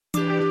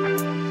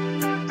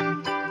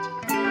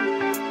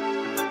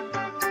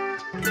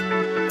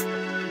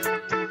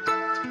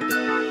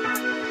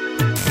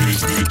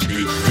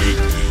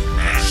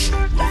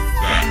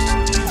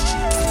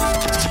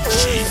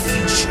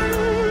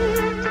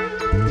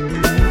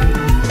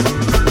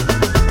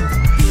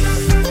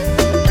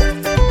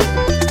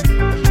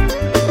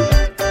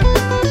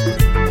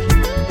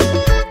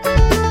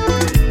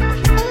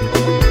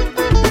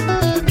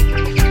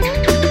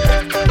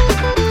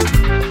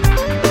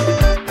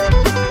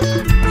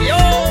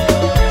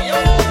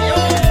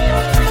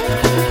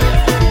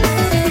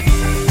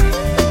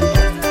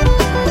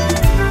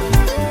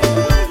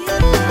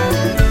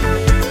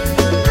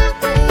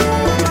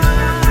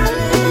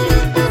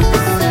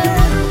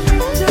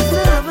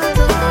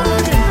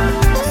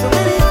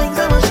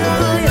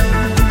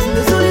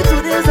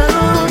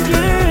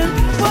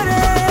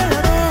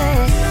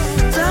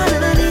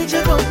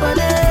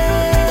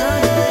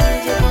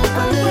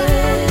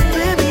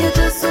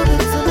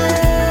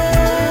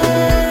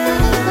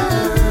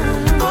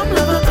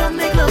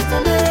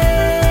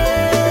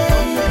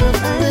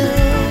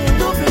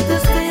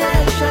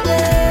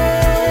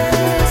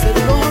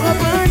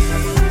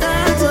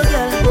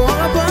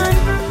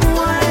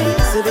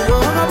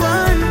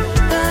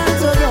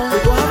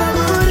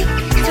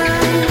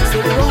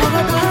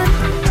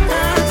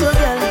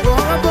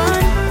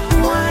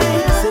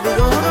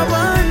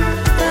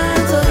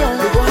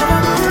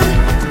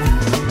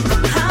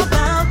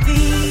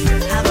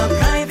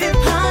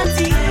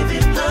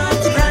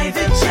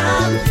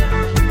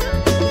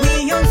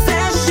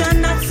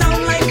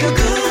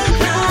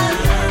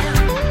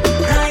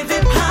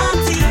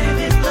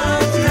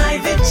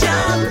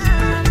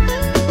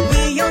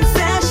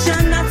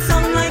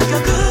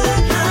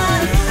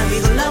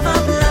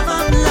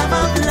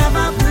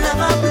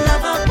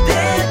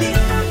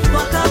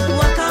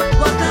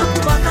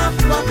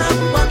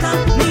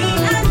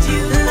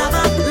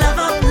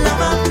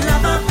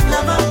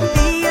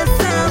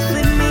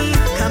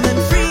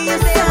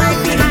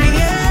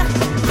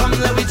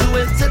do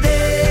it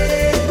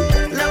today.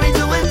 Let me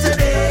do it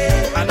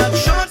today. I'm not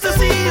sure to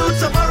see you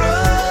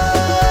tomorrow.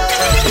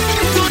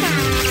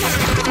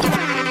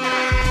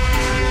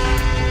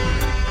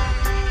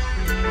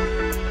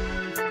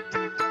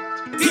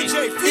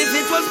 DJ, if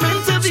it was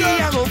meant to be,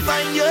 I will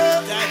find you. I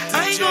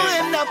ain't gonna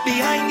end up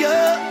behind you.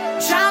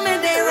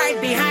 Charming, they right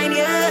behind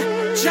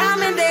you.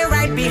 Charming, they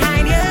right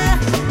behind you.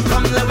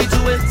 Come, let me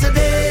do it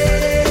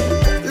today.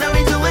 Let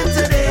me do it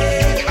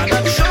today. I'm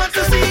not sure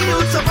to see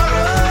you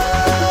tomorrow.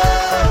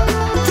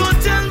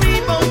 Don't tell me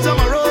about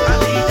tomorrow. I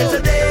need it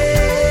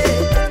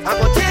today. I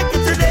will take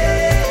it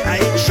today. I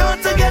ain't sure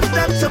to get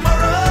that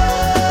tomorrow.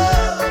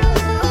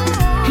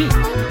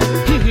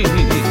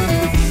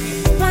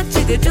 What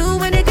you could do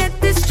when you get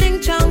this ching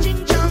chong,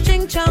 ching chong,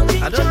 ching chong?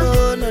 I don't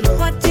know, no, no.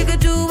 What you could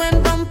do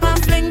when bumper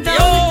fling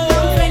down,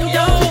 fling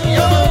down?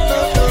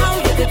 How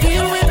you could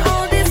deal with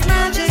all this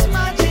magic,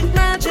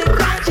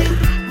 magic?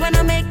 When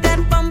I make that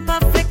bumper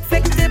flick,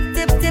 flick, dip,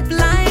 dip, dip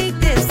like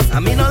this. I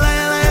mean, no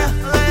liar.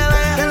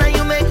 Girl,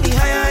 you make me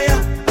higher.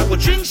 I go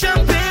drink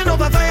champagne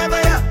over fire.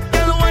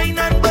 Girl, wine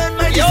and burn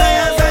my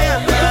desires.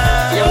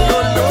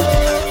 No,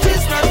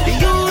 it's not the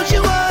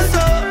usual,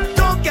 so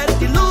don't get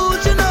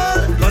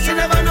delusional. Cause you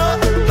never know.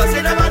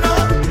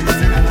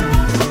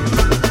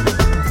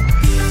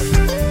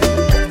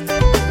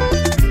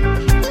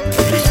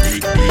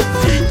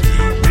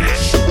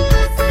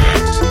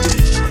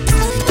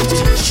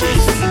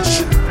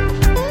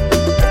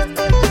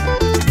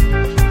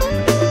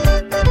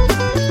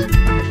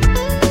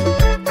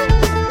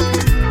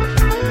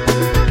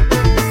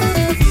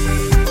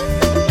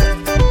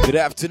 Good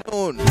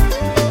afternoon.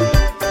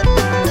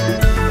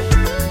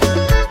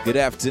 Good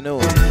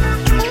afternoon.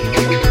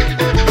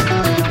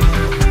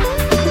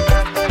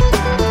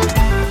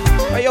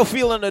 How y'all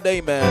feeling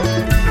today, man?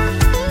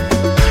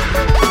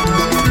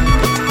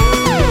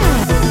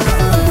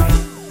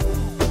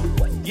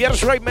 Yeah,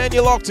 that's right, man.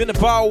 You're locked into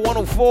Power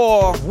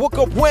 104. Woke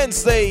Up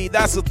Wednesday.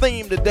 That's the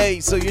theme today,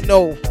 so you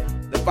know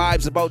the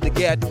vibe's about to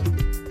get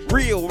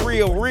real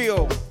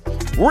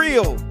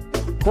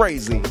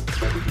crazy.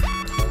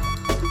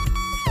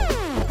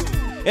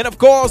 And of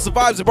course, the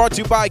vibes are brought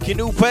to you by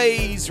Canoe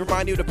Pays.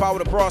 Remind you of the power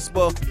to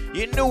prosper.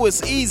 Your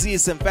newest,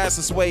 easiest, and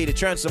fastest way to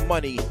transfer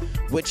money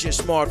with your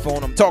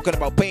smartphone. I'm talking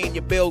about paying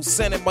your bills,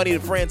 sending money to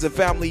friends and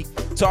family,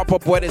 top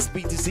up whether it's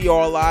BTC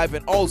or Live,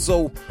 and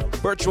also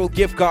virtual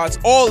gift cards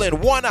all in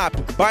one app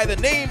by the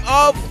name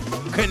of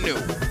Canoe.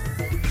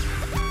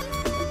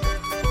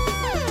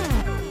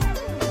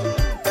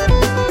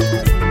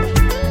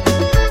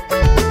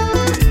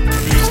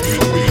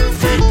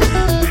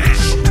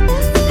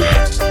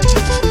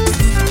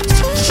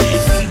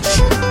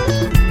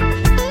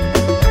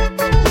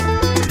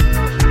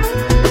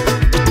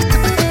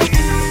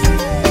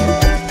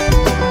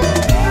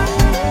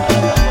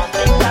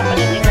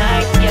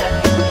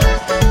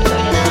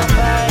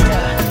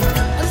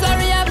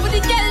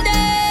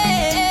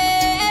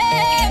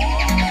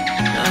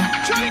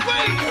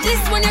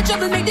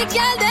 Make the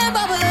girl them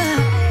bubble.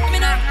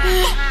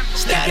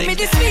 Give me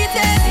the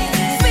sweetest,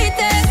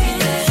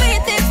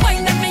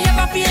 wine that me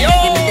ever feel.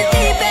 Give me the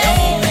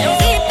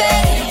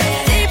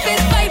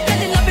deepest vibe,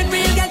 girl, in loving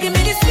real. Girl, give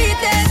me the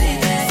sweetest,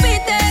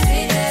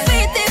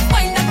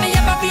 wine that me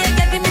ever feel.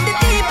 Girl, give me the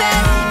deepest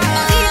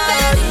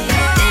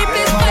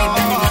vibe,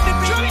 girl, in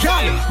loving real.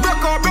 Girl,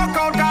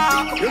 broke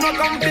out, you know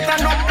come fit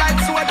and up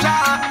like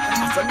soda.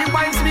 So the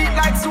wine sweet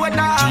like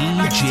soda.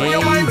 So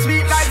your wine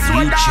sweet like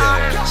soda.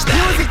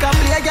 Music a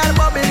play, girl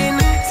bubbling.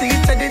 See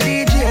it to the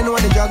DJ and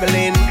what they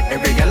juggling.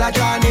 Every girl I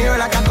draw near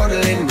like a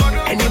cuddling.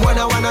 Anyone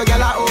I want a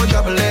girl I owe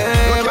juggling.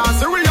 No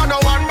chance we don't know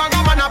one bag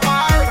of man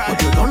apart.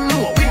 But you don't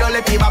know we don't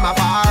let people by my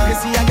far. You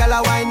see a girl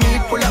I wine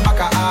need pull up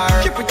back a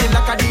R. Keep it in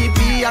like a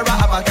DP or a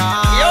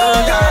avatar.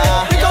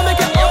 We gon' make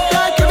it up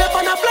like you dip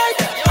on a flight.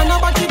 And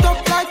nobody it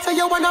up like say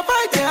you wanna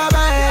fight, yeah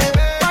babe.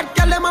 Bad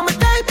girl them on my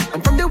type.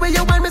 And from the way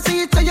you wine me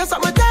see it say you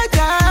something tight,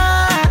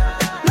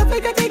 yeah. Love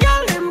like a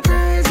girl them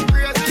crazy.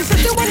 You said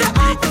you wanna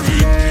act on me.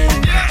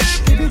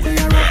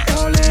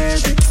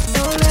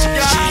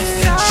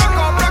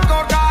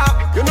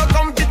 You know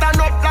come fit and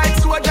up like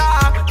soda.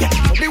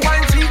 The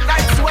wine sweet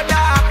like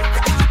soda.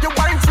 The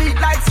wine sweet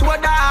like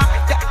soda.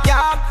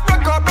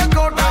 Break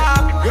out.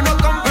 You know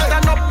come fit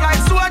and up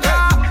like soda.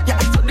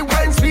 The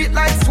wine sweet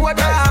like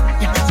soda.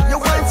 The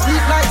wine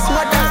sweet like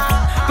soda.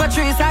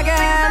 Patrice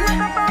again.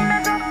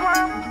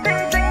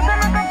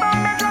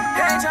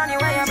 Hey Johnny,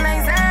 where you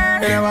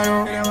blazing? You never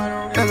know.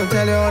 Let me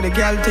tell you how the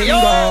girl thing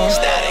goes.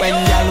 When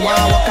girl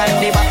want walk on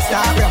the back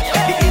start up.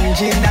 The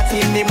engine that's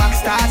in the back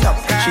start up.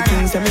 She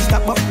thinks that me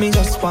stop up, me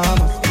just warm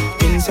up.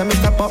 Thinks that me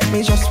stop up,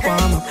 me just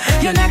warm up.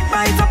 Your neck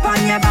bite up on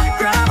your back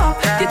grab up.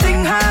 You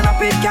think hard up,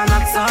 it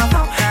cannot stop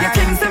up. Your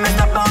things that me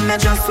stop on, me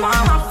just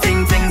warm up.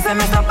 Things that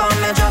me stop on,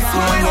 me just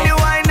warm up. When you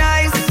wine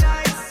nice,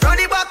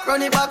 run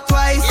it back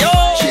twice.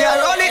 She a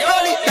roll it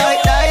like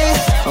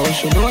dice. Oh,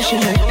 she know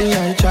she make the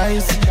right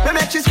choice. Me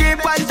make she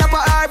scream on top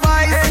of her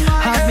voice.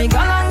 Have me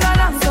galang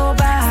so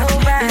bad.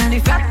 And the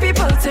fat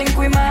people think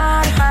we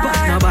mad, but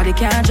nobody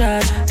can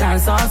judge.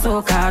 Dance all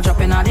soca,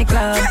 dropping on the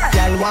club.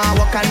 Girl want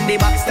walk on the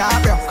back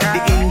start rock. The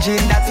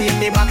engine that in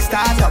the back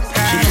start up.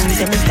 She thinks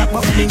me stop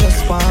up, me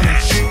just warm.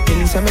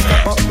 Thinks me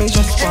stop up, me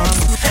just warm.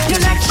 Your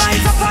neck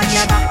bites up on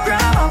your back, bro.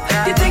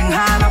 You think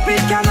hard up,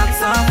 it cannot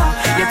suffer.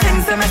 You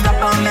think me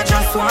stop on me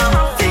just warm.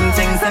 Things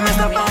me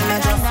stop on me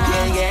just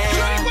warm.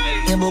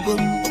 Yeah, bubble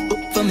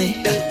up for me.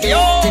 Take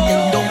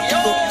them down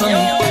up for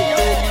me.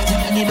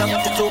 Take it back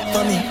up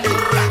for me.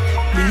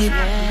 Bring it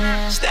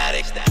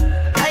static.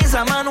 Eyes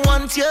a man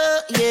want you,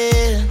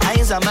 yeah.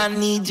 Eyes a man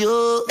need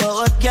you. But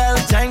what girl,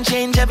 time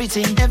change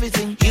everything,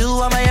 everything. You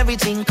are my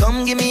everything,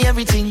 come give me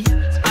everything.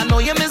 I know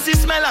you miss the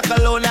smell of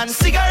cologne and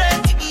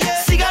cigarette,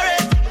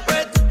 cigarette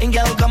breath. And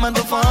girl, come and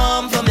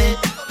perform for me.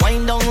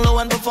 Wind down low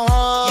and perform.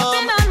 You've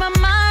been on my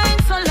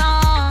mind so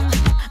long,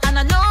 and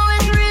I know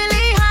it's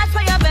really hard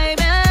for you,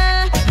 baby.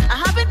 I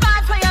have it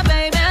bad for you,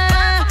 baby.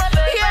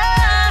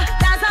 Yeah,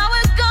 that's how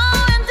it's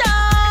going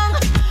down.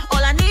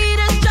 All I need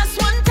is just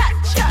one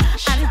touch,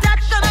 and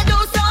that's gonna do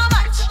so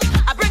much.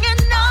 I bring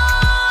it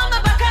on, my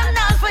back and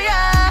dance for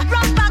you.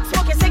 Rock back,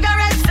 smoking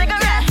cigarette.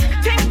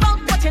 Think about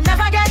what you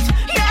never get,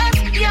 yet.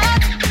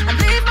 And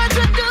leave me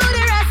to do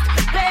the rest,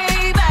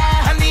 baby.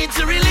 I need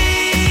to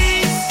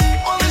release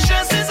all the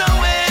stresses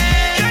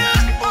away.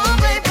 Oh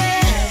baby,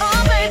 oh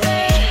baby,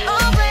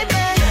 oh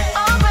baby,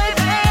 oh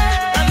baby.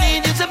 I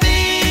need you to be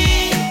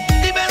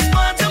the best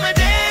part of my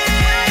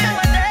day.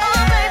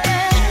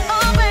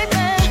 Oh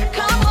baby,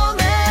 come hold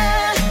me.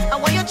 I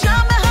want you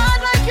jam me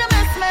hard like you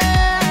miss me.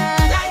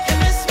 Like you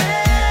miss me,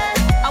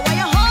 I want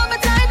you hold me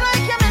tight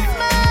like you miss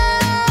me.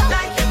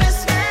 like you miss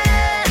me,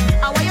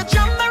 I want you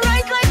jam me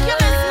right like you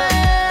miss me.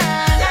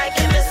 like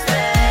you miss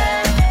me.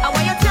 I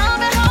want you tell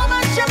me how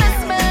much you miss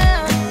me.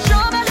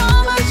 Show me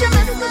how much you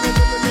miss me.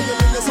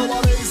 You're so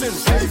amazing.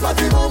 Hey,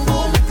 fatty bum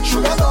bum,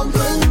 sugar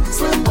dumpling,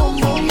 slim bum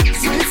bum,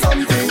 sweet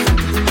something.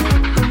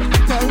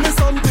 Tell me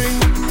something.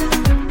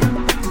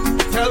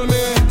 Tell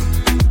me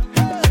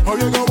how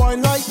you go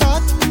wine like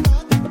that.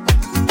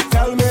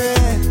 Tell me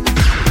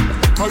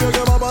how you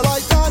go bubble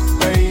like that,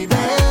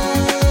 baby.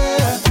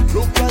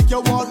 Look like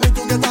you want me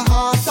to get a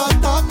heart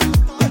attack.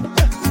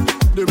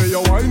 The way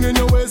you wine in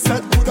your waist,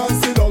 set good and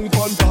sit down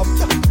on top.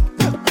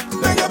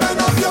 Then you bend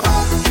up your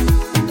back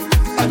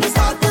and you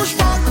start push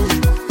back.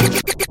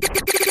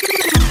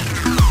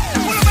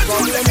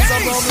 Problem is a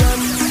problem,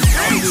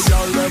 and the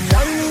girl them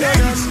whining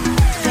again.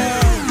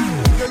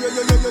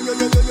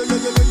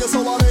 You're so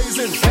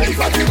amazing. Hey,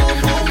 fatty bum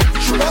bum,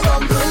 sugar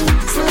dumpling,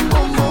 sweet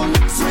bum bum,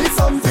 sweet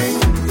something.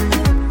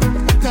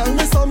 Tell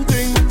me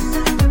something.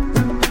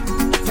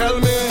 Tell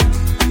me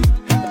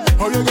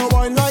how you go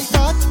wine like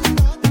that.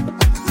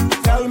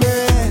 Tell me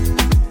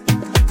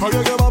how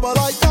you go bubble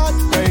like that,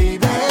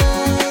 baby.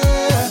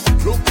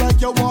 Look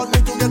like you want me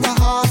to get a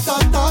heart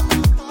attack.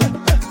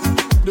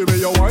 The way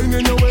you whine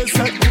in your waist,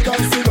 set good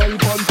and sit down on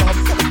top.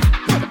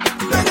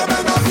 Then you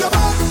bend up your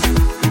back,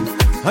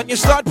 And you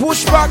start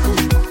push back.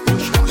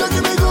 you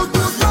give me good,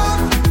 good love.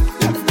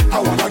 I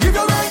wanna give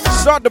you right now.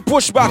 Start the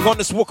push back on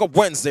this Woke Up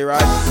Wednesday,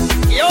 right?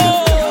 You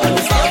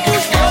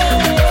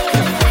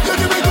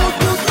give me good,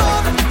 good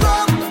love,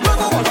 love.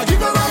 I wanna give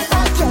you right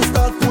back. Just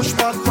start push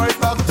back, right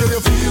back till you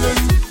feel it.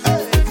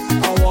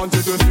 I want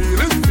you to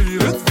feel it,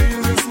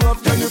 feel this love.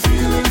 Can you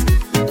feel it?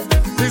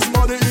 This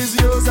body is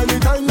yours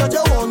anytime that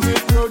you want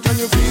it, girl. Can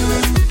you feel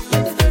it?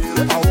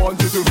 I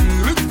want you to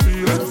feel it,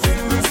 feel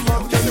this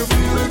love. Can you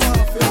feel it?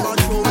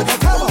 I can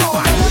tell you.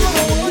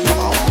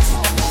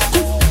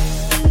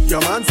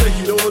 Your man say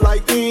he don't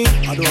like me.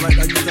 I don't like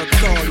that you just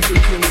call you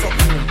feel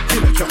something. He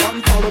make your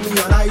man follow me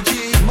on IG.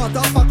 Matter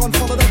of fact,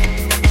 unfollow them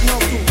now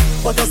too.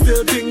 But I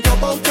still think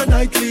about the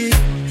nightly.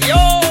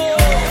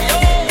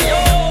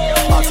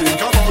 I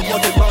think about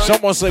what it might.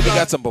 Someone say we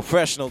got some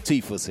professional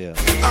teethers here.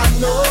 I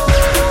know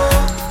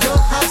you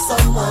have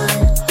someone.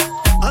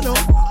 I know,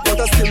 but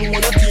I still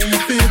wanna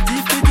keep it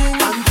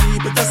and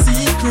keep it a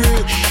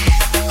secret.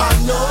 I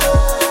know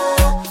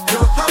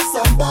you have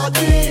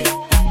somebody,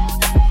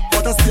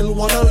 but I still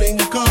wanna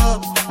link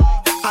up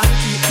and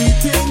keep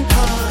it in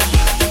touch.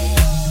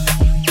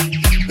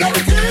 Let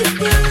me take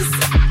this.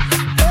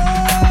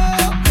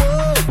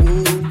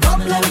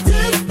 Come, let me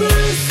take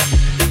this.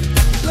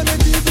 Let me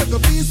take like a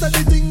piece of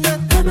the thing that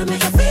let me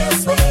make you feel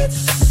sweet.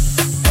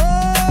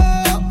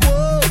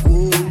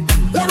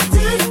 Let me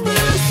take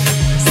this.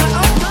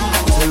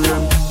 Tell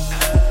them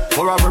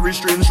for a very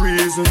strange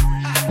reason.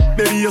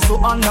 Baby, you're so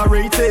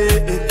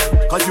underrated.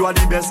 Cause you are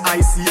the best I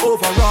see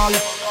overall.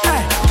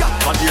 Hey,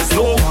 but there's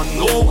no one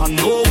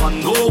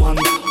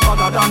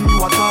other than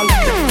you at all.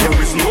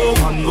 There is no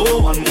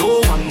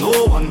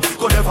one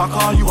could ever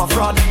call you a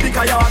fraud.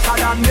 Because you're hotter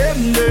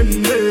than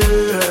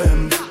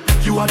them.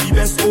 You are the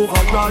best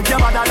overall. You're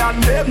better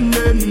than them.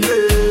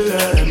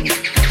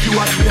 You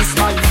are the best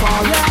by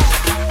far.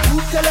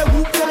 Whoop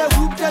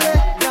tele,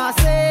 now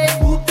say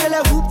whoop tele,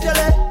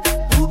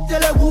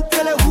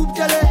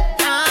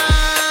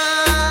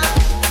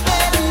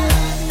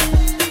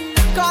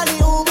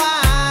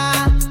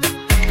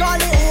 call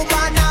the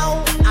Uber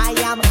now. I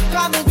am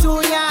coming to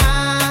ya,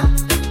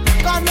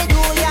 come me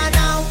to ya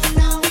now.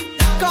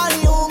 Call the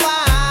Uber,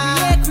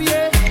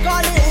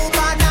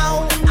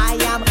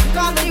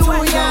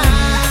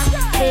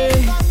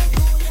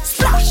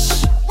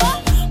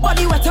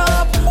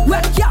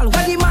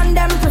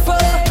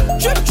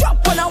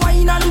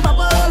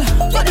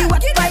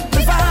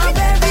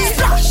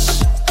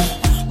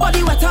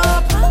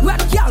 What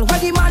girl, what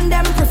the man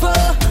them prefer?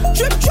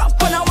 Drip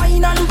drop on a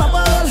wine and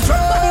bubble.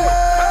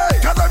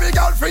 Cause every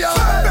girl for ya.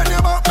 Bend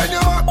your back, bend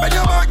your back, bend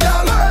your back,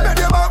 girl. Bend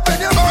your back,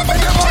 bend your back,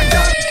 bend your back,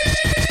 girl.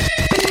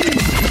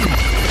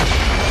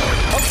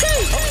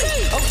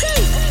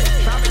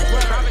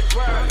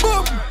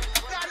 Boom.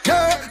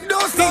 Yeah,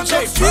 don't stand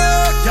up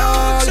straight,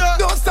 girl.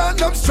 Don't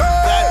stand up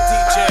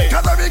straight.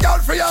 Cause every girl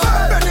for ya.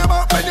 Bend your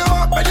back, bend your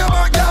back, bend your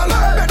back, girl.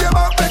 Bend your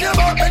back, bend your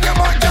back, bend your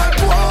back, girl.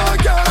 Whoa,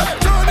 girl.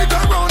 Turn it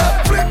around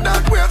and flip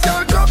that waist,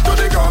 girl. Drop to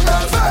the ground,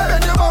 girl.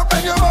 Bend your back,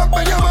 bend your back,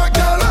 bend your back,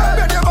 girl.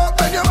 Bend your back,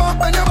 bend your back,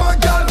 bend your back,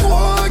 girl.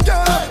 Whoa,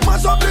 girl.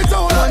 Mash up the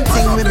town. One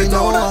thing we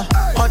know,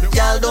 hot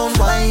gal don't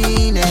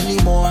whine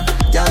anymore.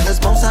 Gal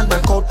just bounce and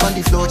work out on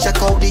the floor.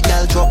 Check out the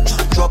gal drop,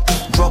 drop,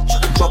 drop,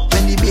 drop.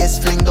 When the bass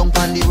fling down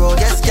on the road.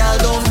 Yes, gal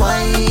don't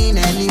whine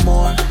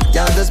anymore.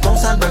 Gal just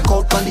bounce and work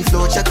out on the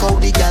floor. Check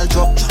out the gal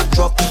drop,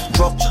 drop,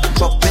 drop,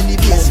 drop. When the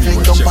bass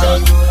fling down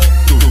on the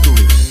road. Do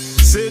it.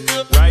 Sit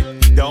right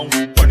down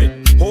on it.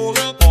 Hold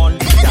on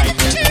tight.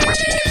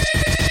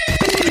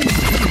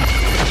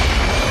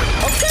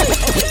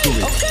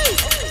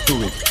 Do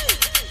it.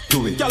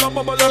 Do it. Gyal a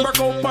bubble and break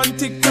out on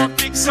TikTok.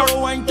 So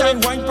wine time,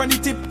 wine pon the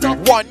tip top.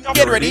 1,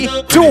 get ready.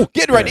 2,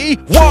 get ready.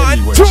 1,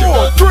 2,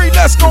 3,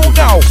 let's go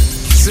now.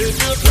 Sit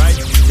right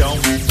down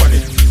on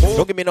it.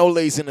 Don't give me no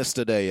laziness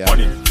today, yeah. On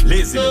it.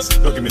 Laziness.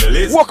 Don't give me the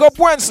laziness. Woke up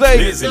Wednesday.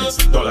 Laziness.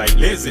 Don't like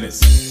laziness.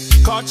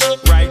 Catch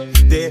right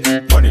there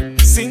on it.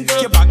 Sink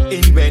your back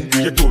in when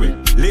you do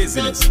it.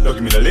 Laziness. Don't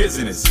give me the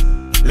laziness.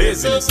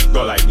 Laziness.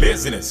 Don't like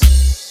laziness.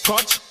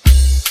 Catch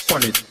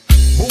on it.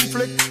 Boom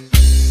flick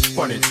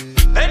on it.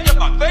 Bend your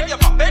back, bend your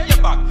back, bend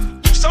your back.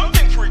 Do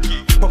something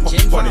freaky. Pop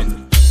up on it.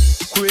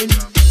 Queen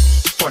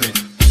on it.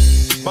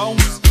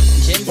 Bounce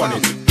on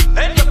it.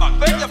 Bend your back,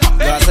 bend your back,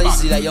 bend your back. You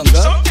see that young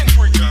girl? Something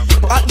freaky.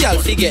 Hot girl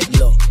forget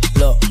low,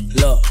 low,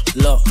 low,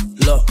 low,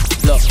 low,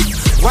 low.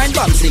 Wine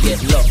bounce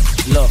get low,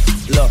 low,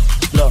 low,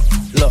 low,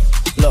 low,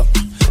 low.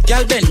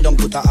 Girl bend down,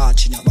 put a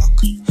arch in your back.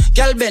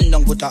 Girl bend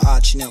down, put a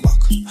arch in your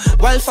back.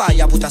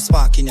 Wildfire, put a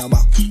spark in your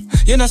back.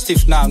 You no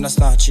stiff now, no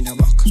starch in your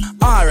back.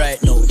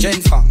 Alright now,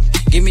 Jen fam,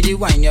 give me the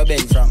wine you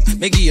bend from.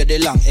 Me give you the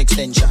long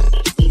extension.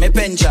 Me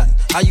pension,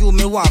 and you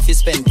me want fi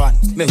spend pan.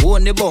 Me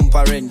own the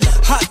bumper rent.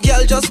 Hot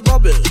girl just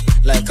bubble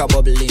like a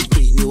bubbling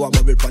queen. You a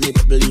bubble pon the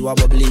bubble, you a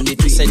bubble in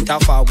between. Center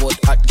forward,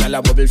 hot girl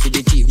a bubble for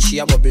the team. She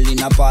a bubble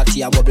in a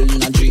party, a bubble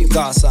in a dream.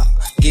 Gaza,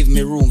 give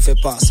me room for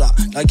passer.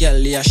 The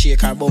girl a shake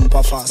her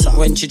bumper faster.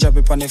 When she drop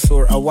it on the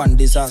floor, a one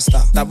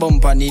disaster. The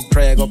bumper need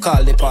prayer, go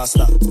call the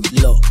pastor.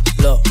 Low,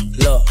 low,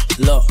 low,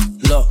 low,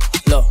 low,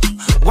 low.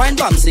 Wine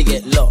bouncy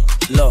get low,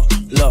 low,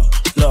 low,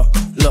 low,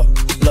 low,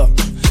 low.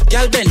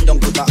 Girl bend down,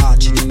 put a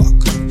arch in your back.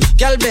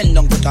 Girl bend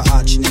down, put a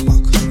arch in your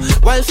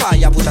back.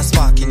 Wildfire, put a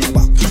spark in your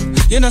back.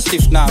 You no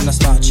stiff now, no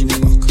starch in your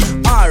back.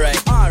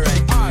 Alright,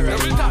 alright, alright.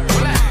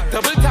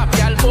 Double tap,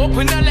 girl.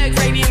 Open the legs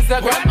like the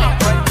Instagram.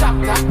 Up and tap,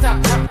 tap,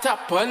 tap, tap,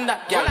 tap on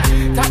that girl.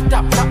 Tap,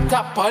 tap, tap,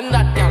 tap on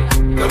that girl.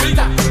 Double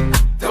tap,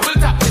 double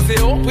tap. You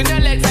say open the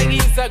legs like the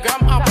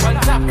Instagram. Up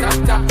and tap, tap,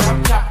 tap, tap,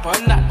 tap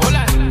on that. Hold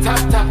on, tap,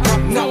 tap,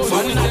 tap, tap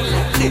on that.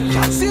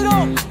 Can't sit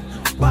down.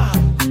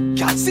 Bam.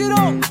 Can't sit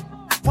down.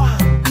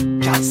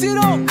 Bam. Can't sit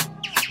down.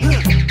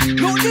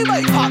 No need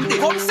my party.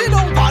 Come sit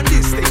down on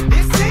this thing.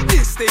 This thing,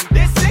 this thing,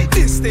 this thing,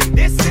 this thing,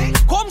 this thing.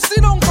 Come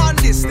sit down on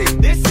this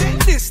thing. This thing,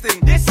 this thing,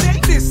 this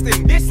thing, this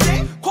thing, this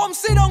thing. Come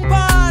sit down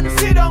pan.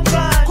 Sit down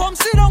pan. Come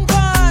sit down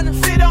pan.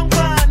 Sit down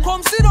pan.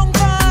 Come sit down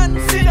pan.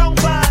 Sit down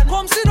pan.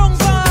 Come sit down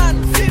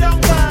pan. Sit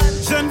down pan.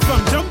 Jen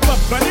from jump up,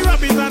 bunny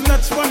rabbit and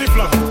touch bunny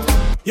floor.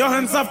 Your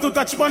hands have to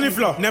touch bunny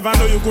floor. Never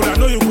know you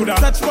coulda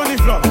touch bunny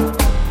floor.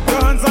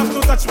 Your hands have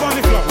to touch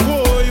bunny floor.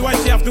 Whoa, why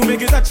she have to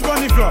make it touch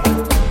bunny floor?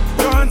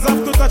 Your hands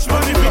have to touch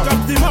bunny floor. Pick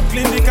up the mop,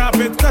 clean the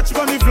carpet, touch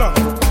bunny floor.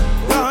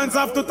 Your hands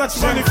have to touch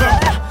bunny floor.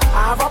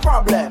 I have a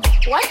problem.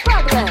 What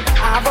problem?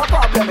 I have a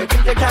problem. You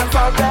think you can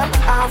solve them?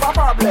 I have a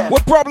problem.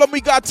 What problem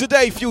we got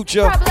today,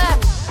 Future? Problem.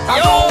 I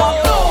don't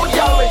want no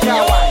girl with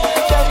your wine.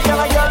 Can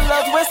a girl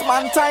let's waste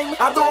man time?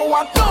 I don't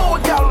want no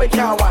girl with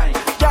your wine.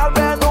 Girl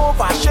bend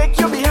over, shake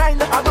you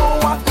behind. I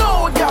don't want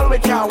no girl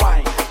with your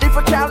wine. If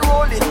you can't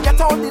roll it, get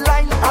on the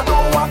line. I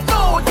don't want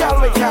no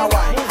girl with your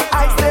wine.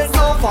 I stay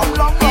so for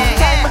long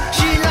time.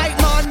 She like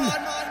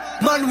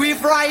man we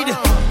ride.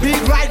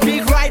 Big ride,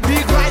 big ride,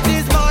 big ride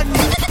this man.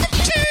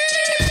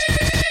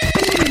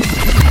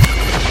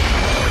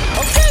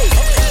 Okay.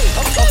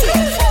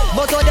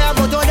 Moto there.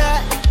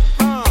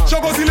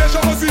 Chocosile.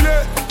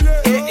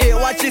 Hey,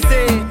 what you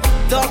say?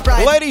 Top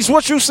right. Ladies,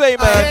 what you say,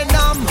 man?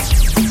 Nam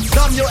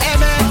you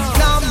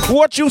nam.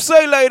 What you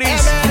say,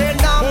 ladies? Say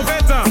nam.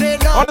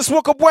 On this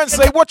Woke Up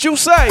Wednesday, what you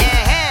say?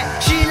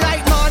 She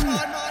like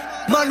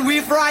man we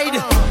ride.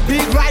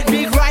 Big ride,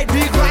 big ride,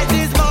 big ride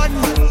this man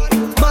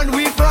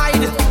we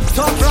ride.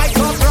 Top right.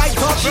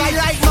 She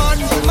like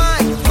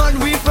man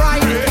we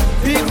ride.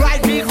 Big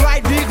ride, big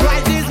ride, big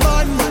ride this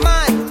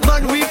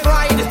man we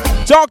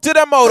ride. Talk to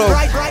them, Moto.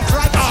 Right.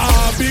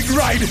 Big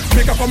ride,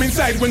 make her come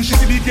inside when she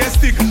see the gas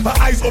stick. Her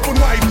eyes open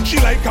wide, she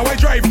like how I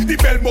drive the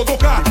bell motor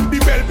car. The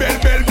bell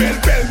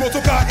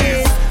motor car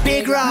is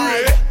big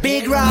ride,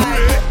 big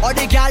ride. All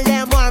the girl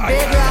them want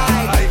big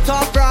ride,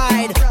 top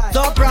ride,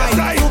 top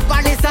ride.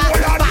 Super Nissa,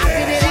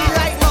 passing it out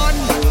like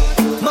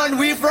man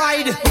we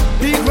ride,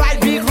 big ride,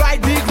 big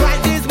ride, big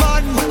ride. This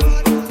man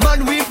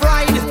we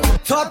ride,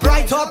 top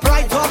ride, top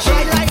ride, top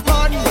ride like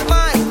man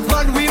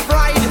we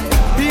ride,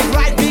 big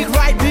ride, big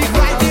ride, big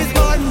ride. This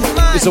man.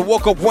 It's a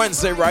Woke Up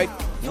Wednesday, right?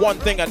 One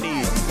thing I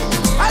need.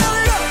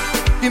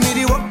 Give me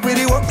the work, with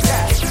the work,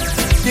 yeah.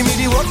 Give me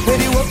the work, with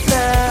the work,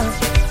 now.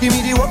 Give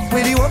me the work,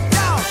 with the work,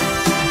 now.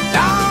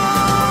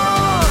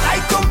 Now, I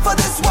come for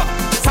this work.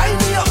 Sign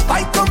me up,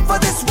 I come for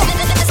this work.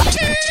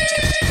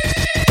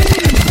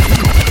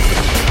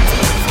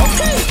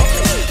 Okay.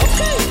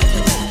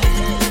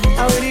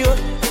 How will you?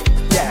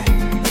 Yeah.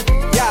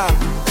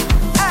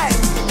 Hey,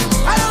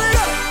 I don't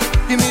know.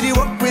 Give me the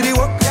work, with the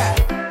work, yeah.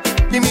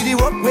 Give me the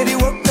work, with the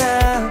work,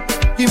 now.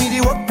 Give me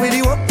the work, with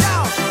the work,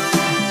 now.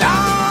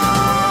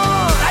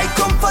 I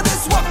come for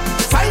this work.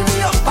 Sign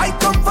me up, I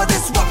come for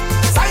this work.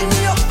 Sign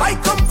me up, I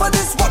come for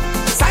this work.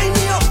 Sign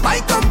me up, I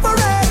come for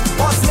it.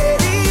 Boss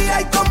lady,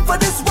 I come for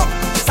this work.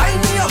 Sign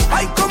me up,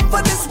 I come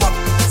for this work.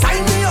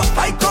 Sign me up,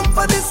 I come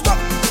for this work.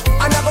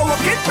 I never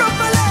work it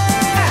properly.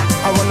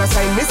 I wanna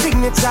sign my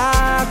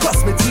signature,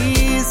 cross my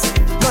T's,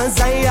 cause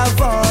I have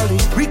all the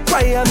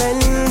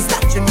requirements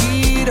that you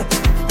need.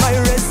 My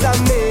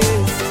resume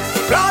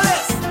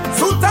flawless,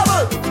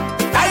 suitable,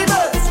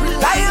 diverse,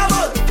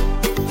 reliable.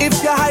 If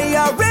you're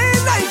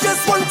hiring, I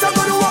just want to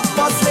go to work.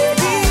 Boss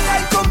lady, I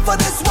come for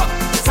this work.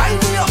 Sign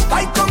me up,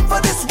 I come for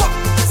this work.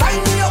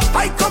 Sign me up,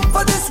 I come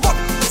for this work.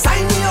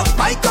 Sign me up,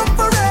 I come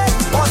for it.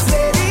 Boss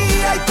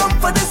lady, I come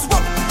for this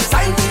work.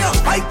 Sign me up,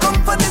 I come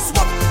for this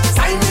work.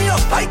 Sign me up,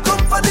 I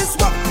come for this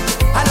work.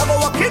 I never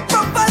work it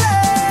properly.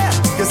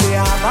 You say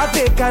I have a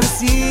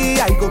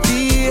vacancy, I go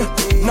be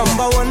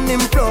number one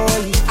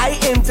employee. I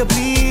aim to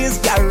please,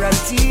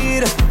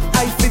 guaranteed.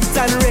 I fit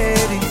and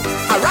ready.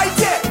 Alright,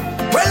 yeah.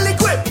 Well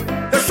equipped,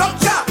 the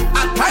structure,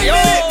 and time in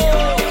it.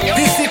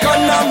 This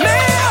economy,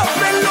 I've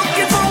been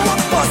looking for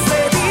work. Boss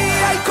lady,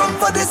 I come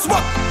for this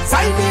work.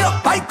 Sign me up,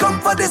 I come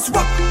for this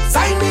work.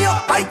 Sign me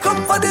up, I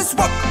come for this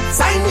work.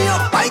 Sign me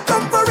up, I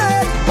come for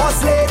it.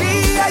 Boss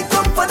lady, I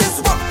come for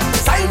this work.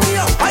 Sign me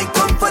up, I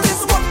come for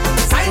this work.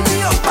 Sign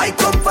me up, I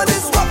come for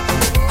this work.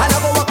 I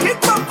never work it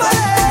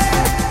properly.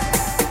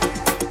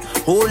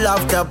 Who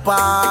love the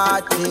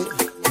party?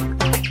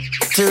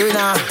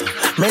 Tuna,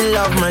 me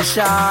love my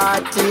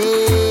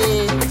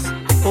shorties.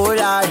 Who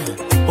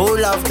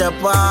love the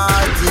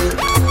party?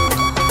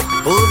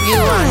 Hope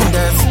you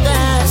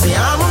understand. See,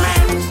 I'm a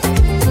man.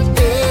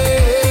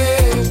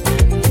 Hey,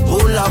 who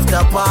love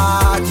the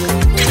party?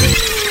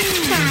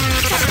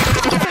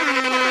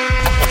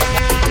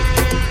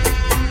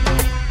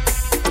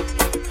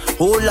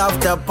 Who love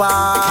the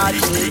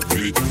party?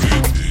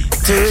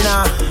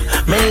 Tuna,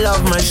 me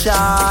love my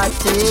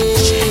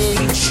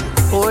shorties.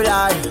 Who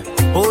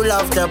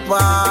love the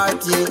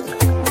party?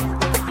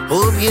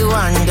 Hope you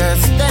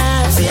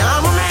understand. See,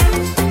 I'm a man.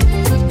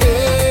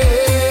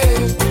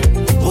 Hey,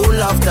 who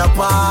love the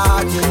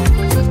party?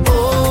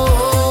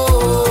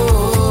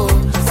 Oh,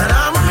 and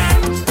I'm a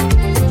man.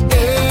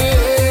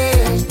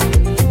 Hey,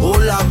 who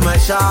love my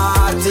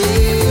shorty?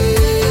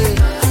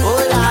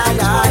 Oh, la,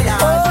 la, la.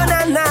 Oh, na,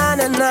 na,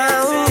 na, na.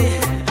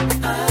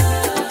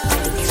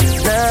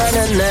 Na,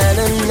 na, na,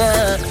 na, na.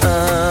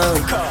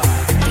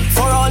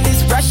 For all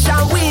this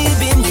pressure we've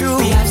been through,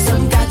 we have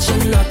some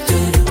catching up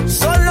to do.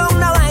 So long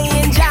now I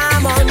ain't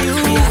jam on you.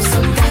 We have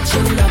some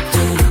catching up to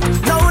do.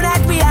 Know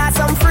that we have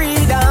some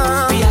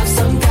freedom. We have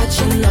some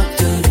catching up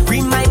to do.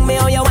 Remind me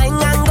how you wine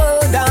and go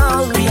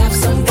down. We have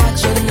some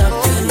catching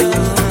up to do.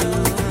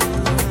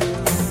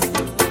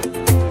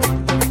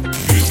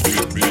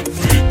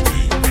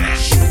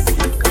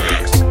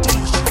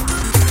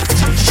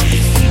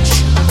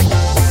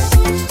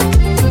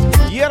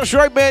 Yeah, that's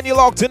right, man. You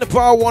locked in the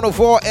Power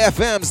 104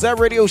 FM's that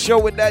radio show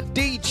with that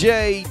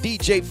DJ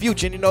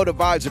Future. And you know the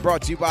vibes are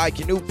brought to you by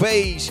Canoe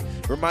Page.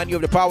 Remind you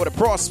of the power to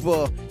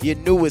prosper, your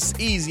newest,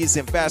 easiest,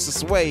 and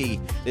fastest way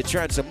to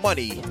transfer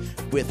money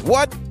with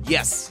what?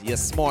 Yes, your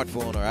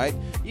smartphone, all right?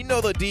 You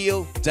know the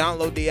deal.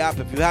 Download the app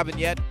if you haven't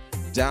yet.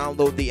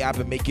 Download the app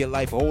and make your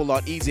life a whole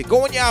lot easier.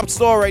 Go in your app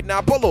store right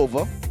now. Pull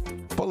over.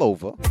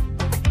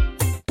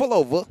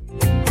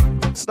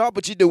 Stop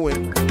what you're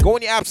doing. Go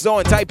in your app store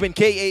and type in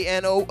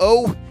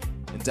KANOO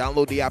and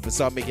download the app and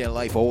start making your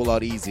life a whole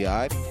lot easier, all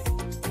right?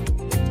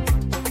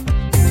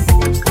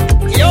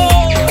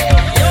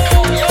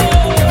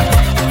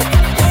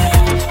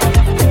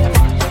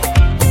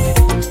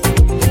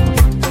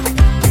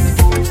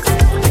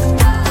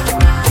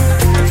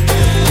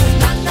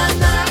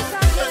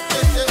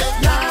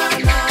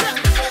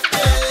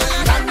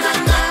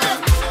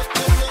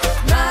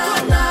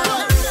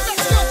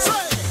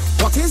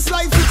 What is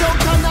life without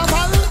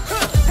carnival?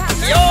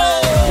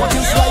 What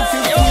is life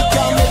if we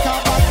can't make a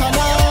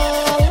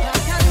bacchanal?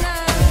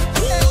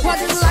 What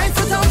is life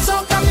without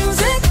soca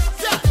music?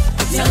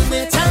 Tell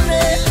me,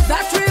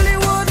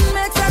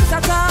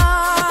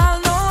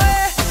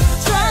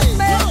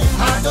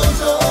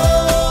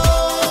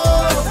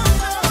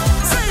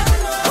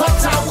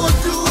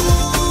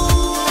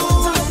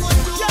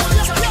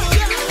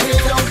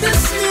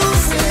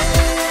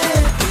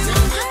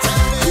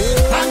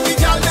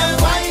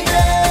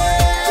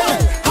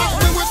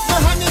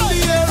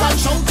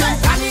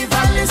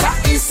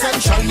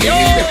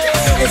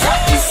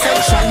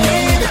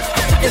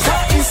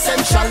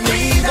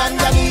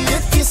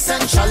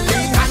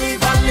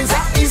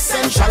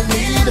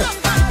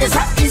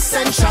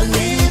 essential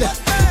need.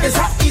 It's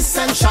an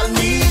essential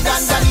need,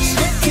 and I need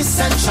it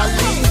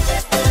essentially.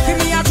 Give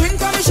me a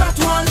drink on the shot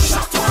one,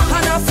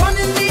 and have fun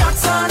in the hot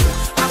sun.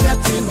 I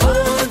kept him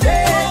all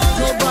day,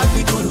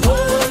 nobody could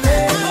hold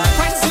it.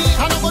 Fancy,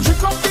 and I'm gonna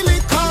drink up the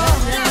liquor.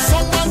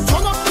 Someone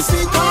turn up the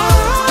speaker.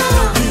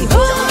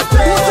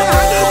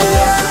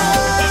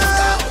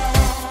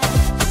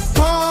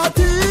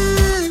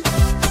 Party,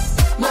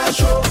 my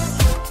show.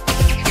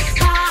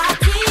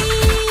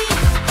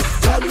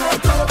 Turn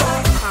right over.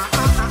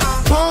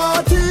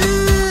 Party,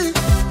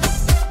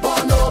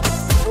 burn up.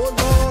 Oh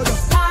Lord.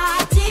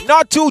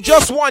 Not two,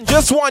 just one,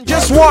 just one,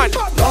 just one.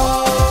 Lord,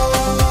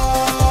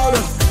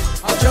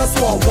 I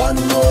just want one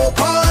more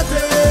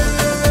party.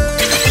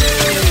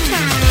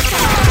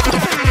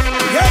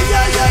 Yeah.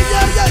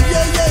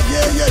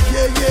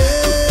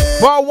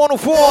 Bar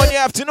 104 on the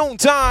afternoon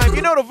time.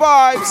 You know the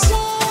vibes.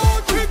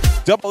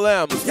 Double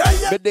M,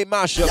 midday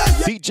mashup,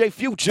 DJ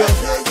Future.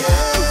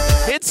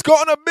 It's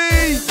gonna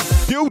be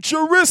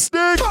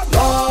futuristic. Lord,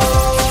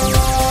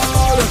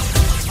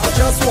 I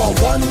just want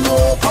one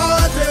more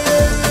party.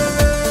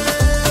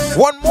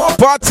 One more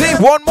party,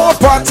 one more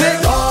party.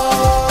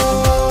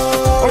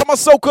 All of my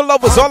soca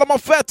lovers, all of my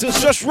fetters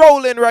just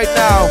rolling right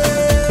now.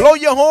 Blow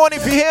your horn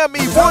if you hear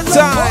me one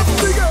time.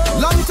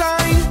 Long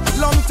time,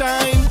 long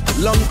time,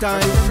 long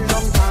time,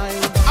 long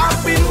time.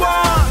 I've been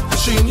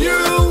watching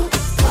you.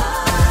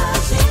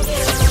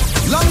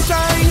 Long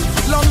time,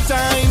 long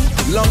time,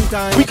 long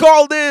time. We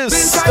call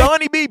this the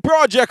Honeybee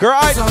Project,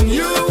 alright? On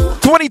you.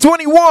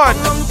 2021.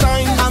 Long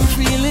time, I'm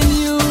feeling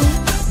you,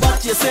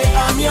 but you say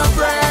I'm your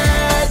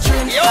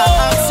brethren. I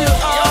ask you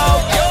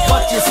out,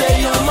 but you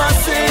say you're my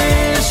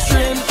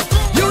sister.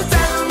 You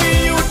tell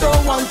me you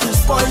don't want to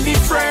spoil the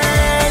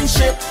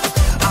friendship.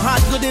 I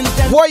had good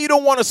intentions. Why you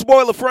don't want to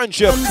spoil a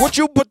friendship? What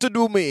you put to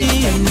do me?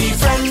 In the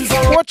friend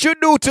zone. What you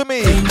do to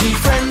me? In the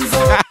friend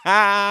zone.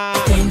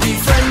 In the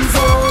friend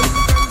zone.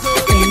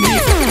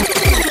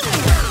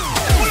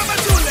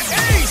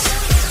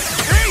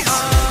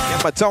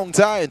 Get my tongue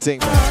tied thing,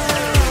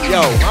 man.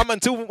 Yo, I'm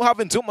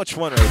having too much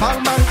fun right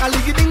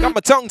now. Got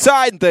my tongue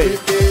tied thing.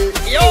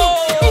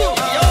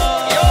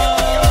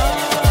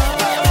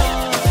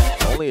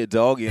 Only a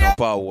doggy on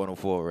Power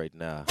 104 right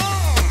now.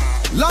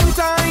 Long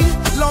time,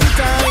 long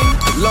time,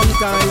 long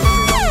time.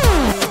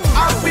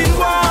 I've been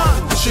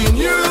watching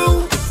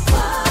you.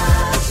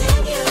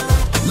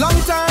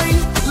 Long time,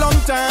 long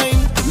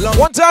time, long.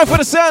 One time for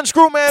the Sands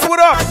crew, man. What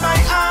up? My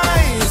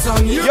eyes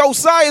on you. Yo,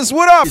 Science,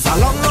 what up? It's a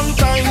long, long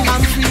time.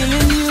 I'm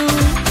feeling you,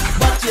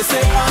 but you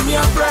say I'm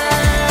your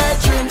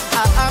brethren.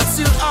 I ask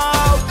you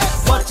out,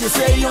 but you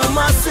say you're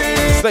my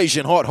sister.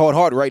 Station hot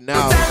right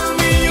now. Tell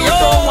me you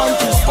don't want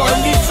to spoil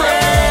the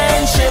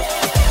friendship.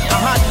 I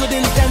had good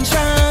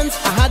intentions,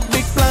 I had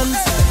big plans,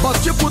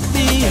 but you put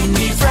me in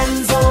the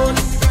friend zone.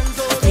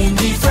 In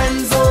the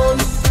friend zone.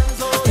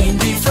 In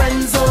the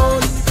friend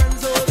zone.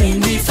 In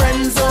the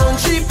friend zone.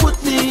 She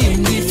put me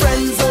in the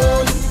friend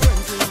zone.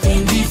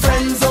 In the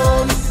friend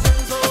zone.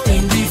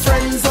 In the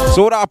friend zone.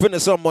 So what happened to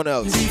someone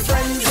else?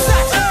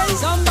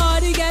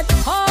 Somebody get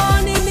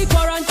on in the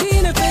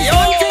quarantine. If there's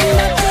one thing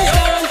that is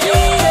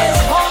guaranteed is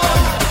on.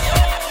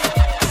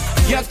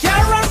 You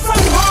can't run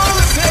from home.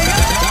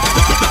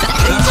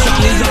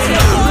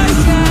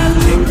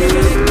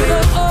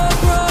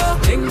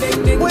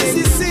 Where's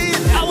the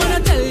scene? I wanna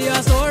tell you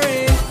a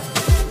story.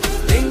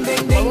 Ding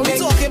ding ding. What are we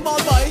talking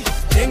about, boy?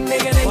 Ding ding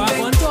ding. I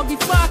want to talk the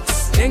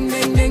facts. Ding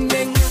ding ding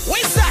ding.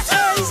 Where's that?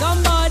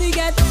 Somebody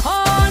get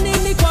on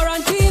in the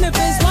quarantine. If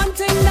there's one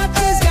thing that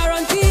is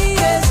guaranteed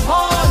is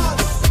on.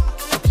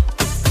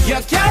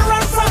 You can't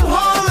run from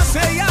home.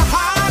 Say your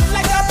heart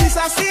like a piece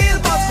of steel,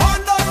 but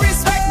home don't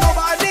respect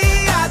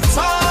nobody at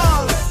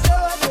all.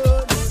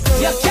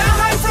 You can't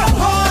hide from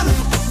home.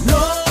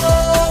 No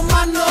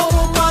man, no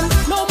woman.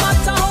 No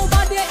matter how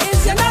bad it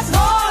is, you're not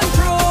on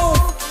proof.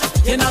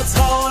 You're not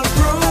all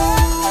proof.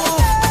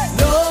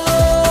 No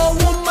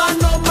woman,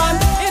 no man.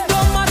 It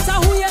don't matter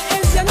who you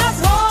is, you're not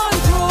on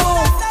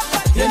proof.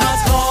 You're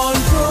not on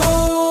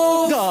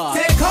proof.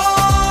 Take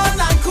on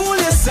and cool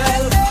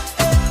yourself.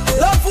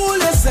 Don't fool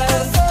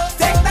yourself.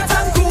 Take that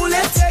and cool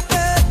it.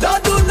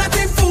 Don't do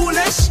nothing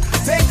foolish.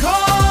 Take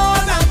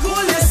on and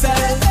cool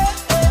yourself.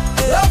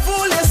 Don't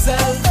fool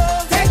yourself.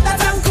 Take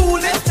that and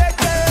cool it.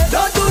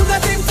 Don't do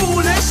nothing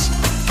foolish.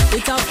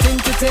 It's a thing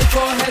to take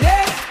for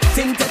headache,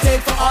 Thing to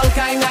take for all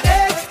kind of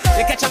ache.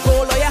 You catch a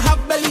cold or you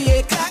have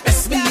bellyache.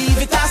 Best believe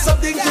it has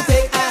something to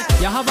take.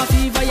 you have a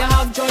fever, you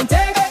have joint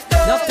ache.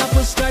 Doctor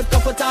prescribe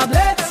couple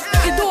tablets.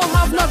 It don't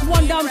have not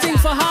one damn thing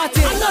for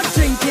heartache. I'm not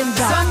drinking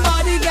that.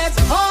 Somebody get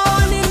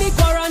on in the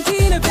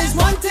quarantine. If there's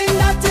one thing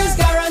that is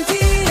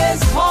guaranteed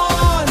is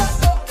on.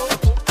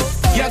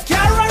 You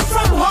can't run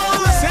from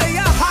home. Say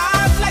your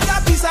heart like a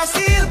piece of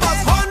steel, but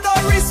home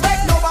don't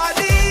respect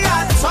nobody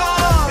at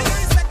all.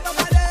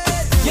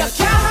 You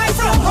can't hide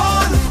from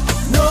home.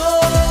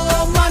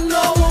 No man,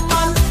 no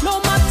woman. No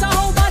matter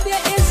how bad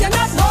it is, you're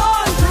not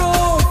on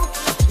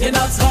proof. You're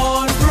not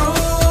on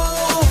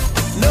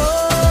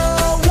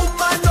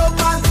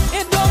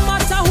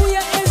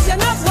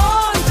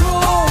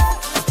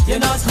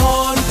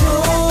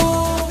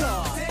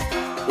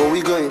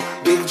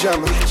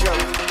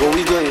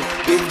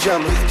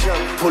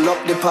Pull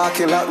up the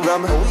parking lot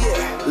ram.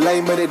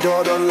 Line by the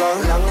door don't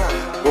long.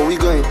 Where we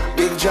going?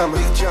 Big jam.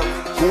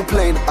 Who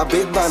playing? A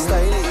big band.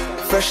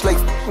 Fresh like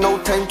no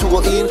time to go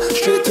in.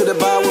 Straight to the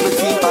bar with the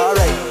team.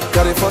 Alright,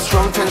 got it first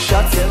round 10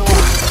 shots. Where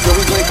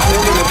we going?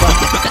 Cool in the back.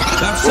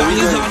 Where we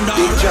going?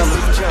 Big jam.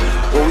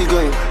 Where we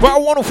going?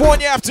 About 104 in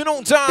the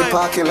afternoon time. The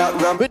parking lot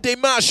ram. Midday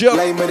mashup.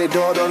 Line by the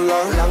door don't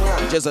long.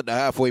 Just at the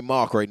halfway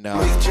mark right now.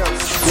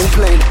 Who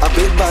playing? A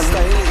big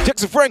band.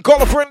 Text a friend,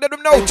 call a friend, let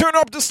them know. Turn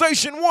up the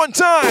station one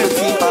time.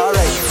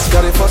 Alright,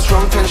 got it first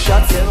round 10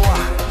 shots.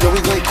 Where we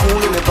going?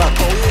 Cool in the back.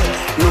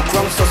 Look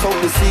round, so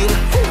out the scene.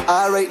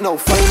 Alright, now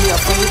find me a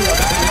feed.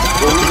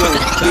 Where we going?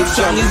 Big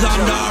jam.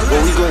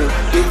 Where we going?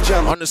 Big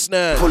jam.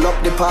 Understand. Pull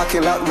up the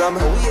parking lot ram.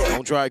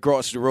 Don't try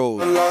across the road.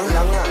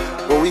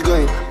 Where we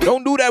going?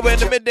 Don't do that when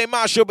the midday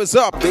mashup is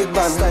up. Big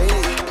band.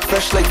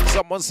 Fresh like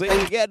someone say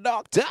get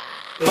knocked out.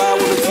 Bar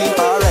with the team.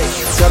 Alright,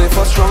 got it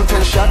first round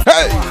 10 shots.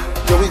 Hey!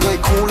 Where we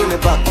going? Cool in the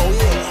back.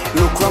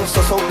 Look round,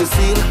 so out the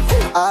scene.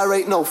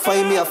 Alright, now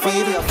find me a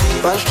feed.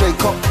 Band straight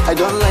up, I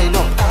don't line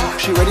up.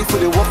 She ready for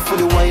the walk, for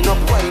the wind up.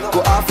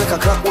 Go off like a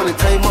clock when the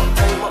time up.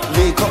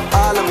 Make up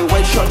all of me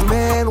white shot.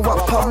 Man,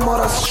 what pop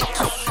mothers?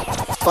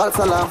 False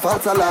alarm,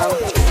 false alarm.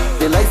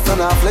 The lights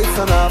on off, lights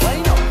on off.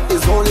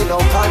 It's only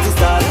now party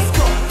start.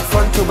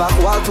 Front to back,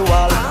 wall to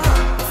wall.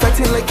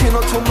 Fetting like you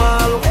know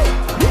tomorrow.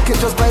 You can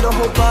just buy the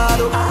whole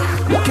bottle.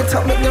 Look it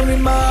up, make them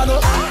remodel.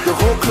 The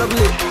whole club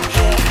lit.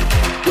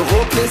 The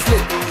whole place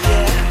lit.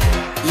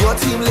 Your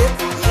team lit.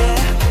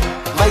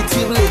 My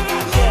team lit.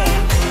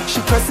 She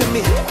pressing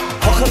me.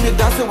 How come you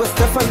dancing with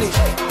Stephanie?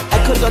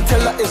 I couldn't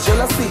tell her it's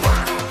jealousy.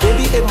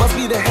 Baby, it must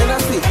be the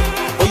Hennessy.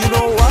 Oh, you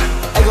know what?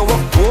 I gon'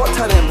 walk both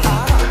of them.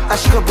 And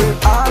she gon' bring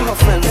all her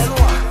friends.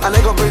 And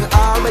I gon' bring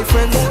all my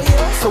friends.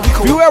 So we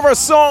can. If you have a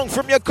song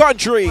from your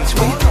country,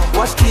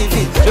 watch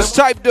TV. Just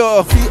type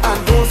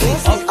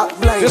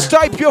just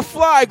type your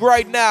flag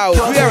right now. If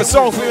you have a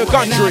song from your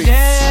country.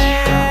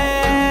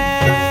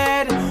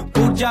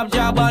 Put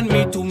jab on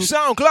me too.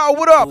 SoundCloud,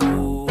 what up?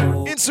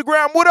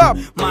 Instagram, what up?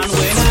 Man,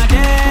 when I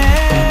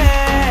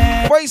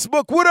dead.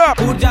 Facebook, what up?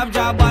 Put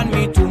jab on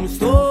me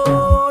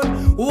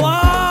tombstone.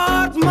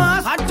 What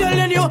must I'm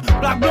telling you?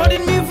 Black blood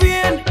in me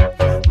vein.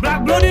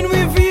 Black blood in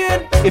me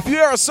vein. If you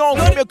hear a song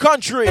from your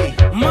country,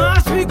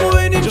 must be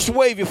going in. Just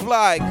wave your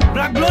flag.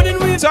 Black blood in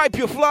me. Type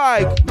your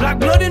flag. Black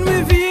blood in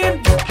me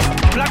vein.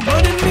 Black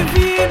blood in me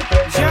vein.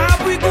 Jab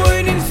we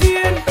going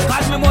insane.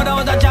 Cause my mother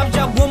was a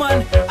jab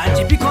woman, and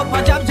she pick up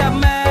a jab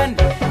man.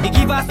 He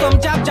give us some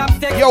jab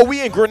steak. Yo,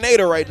 we in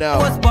Grenada right now.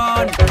 I was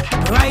born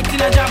right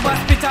in a jab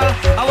hospital.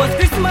 I was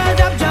Christmas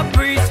jab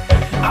priest.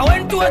 I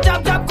went to a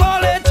jab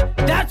college.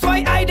 That's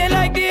why I did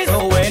like this.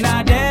 So when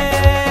I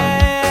dead,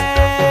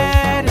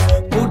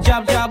 put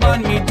jab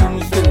on me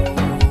tombstone.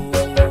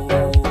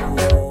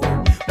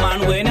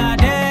 Man, when I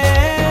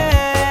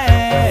dead,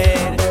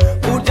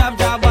 put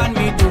jab on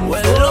me tombstone.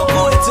 Well, look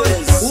who it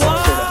is.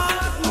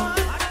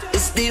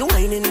 It's the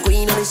whining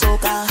queen of the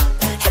soca.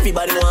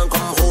 Everybody want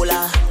come hold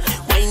her.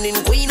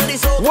 Whining queen of the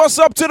soca. What's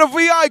up to the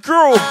VI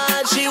crew?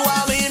 She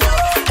want me know.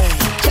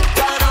 Check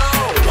her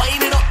now.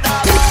 Whining up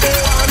that body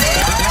on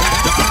it.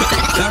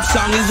 That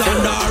song is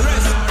under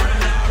arrest.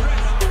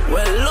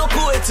 Well, look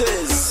who it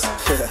is.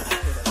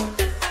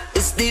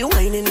 It's the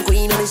whining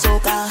queen of the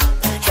soca.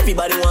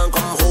 Everybody want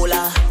come hold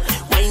her.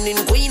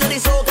 Whining queen of the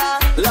soca.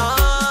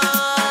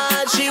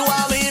 Lord, she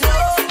want me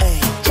know.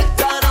 Check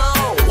her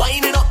now.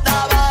 Whining up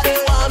that body,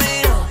 want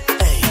me know.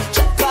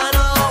 Check her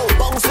now.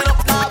 Bouncing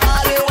up that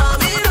body, want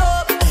me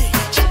know.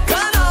 Check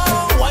her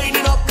now.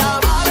 Whining up that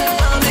body,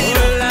 want me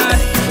know.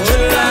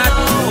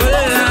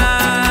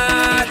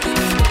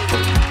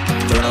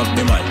 Turn up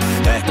the mic.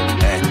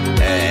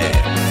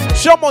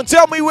 Someone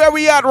tell me where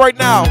we at right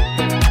now.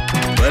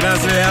 When I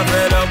say I'm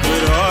fed up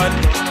with heart,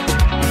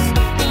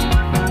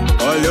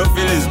 all you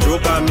feel is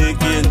joke I'm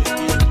making.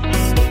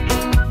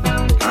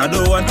 I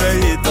don't want to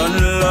hate on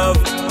love,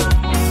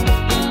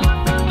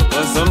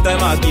 but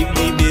sometimes I keep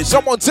me bitch.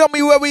 Someone tell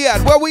me where we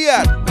at. Where we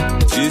at?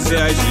 She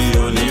say she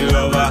only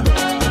lover,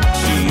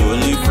 she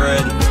only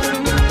friend.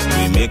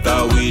 We make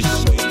a wish,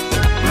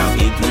 now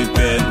eat with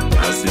pen.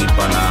 I sleep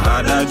and I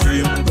had a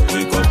dream.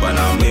 Wake up and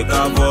I make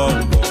a vow.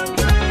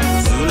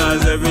 Soon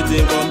as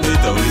everything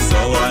complete, we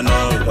saw one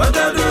out. What I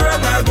do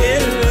wrong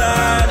again,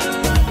 lad?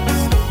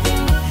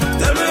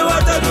 Tell me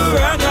what I do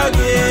wrong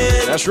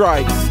again. That's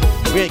right.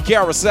 We in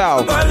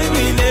Carousel. Calling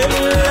me name,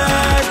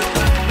 lad.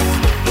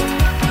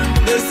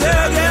 They say I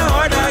get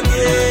hard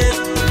again.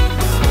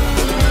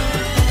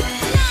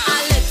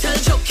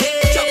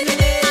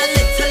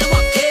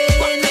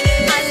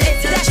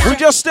 We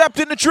just stepped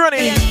in the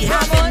Trinity.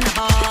 Pretend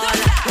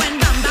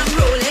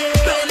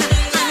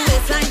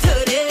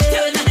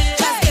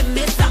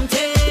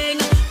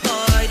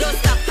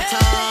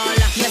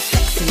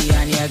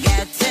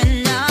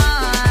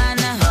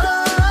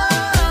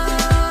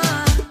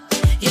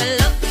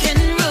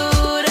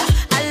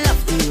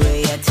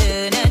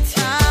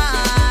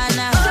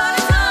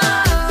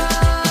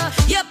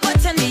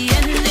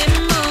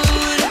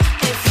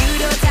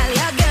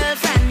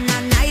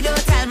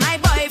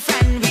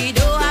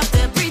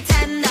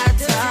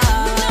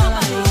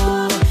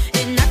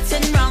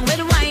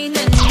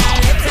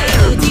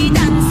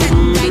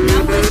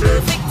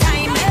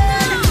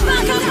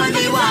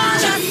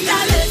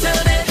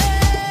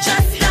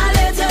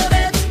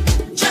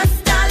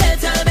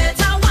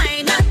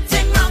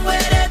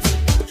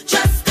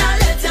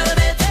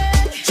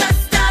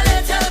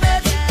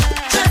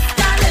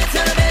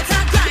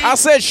I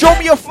said, show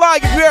me your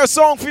flag if you hear a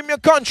song from your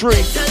country.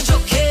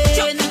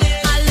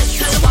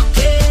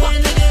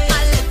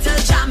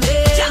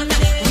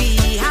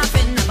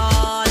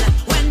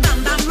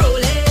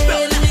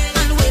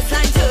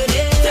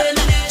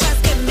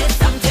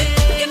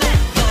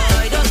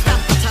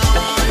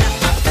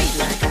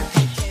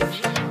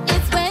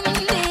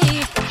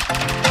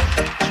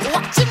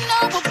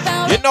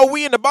 You know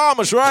we in the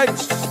Bahamas, right? I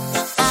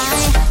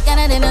got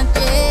it in a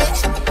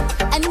dish.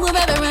 And whoever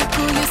I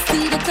cool, you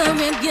see the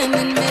Caribbean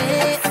in me.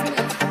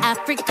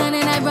 African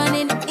and I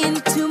running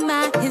into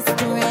my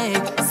history.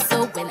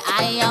 So when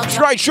I out, That's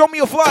right, show me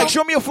your flag,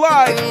 show me your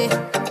flag.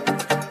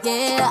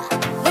 yeah.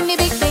 When the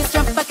big bass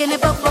drum fucking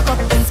it up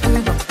and screw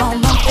up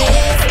on my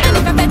face. And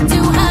if I bet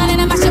too hard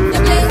and I mash up the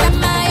place, then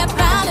my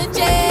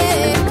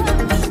apology.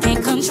 We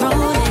can't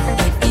control it.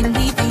 And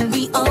anything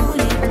we own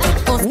it.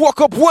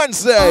 Walk up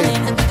Wednesday.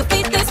 And we can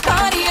beat this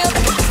party up.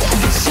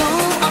 Show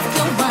off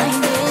your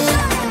wine,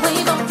 yeah.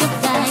 Wave off your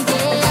flag,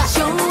 yeah.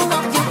 Show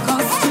off your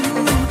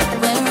costume.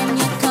 Wearing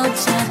your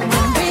culture. And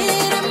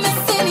rhythm is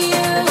in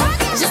you.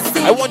 Just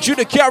sing I want you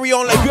to carry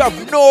on like you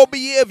have no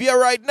behavior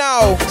right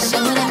now.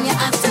 Show them your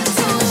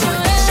attitude. Show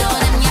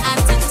them your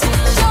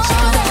attitude. Show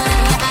them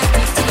your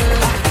attitude.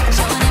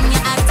 Show them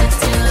your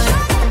attitude.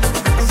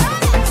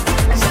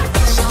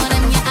 Show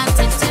them your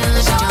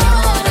attitude. Show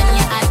them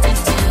your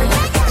attitude.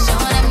 Show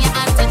them your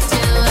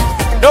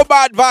attitude. No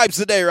bad vibes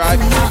today, right?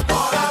 All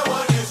I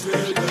want is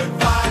real good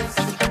vibes.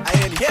 I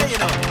ain't here, you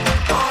know.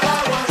 All I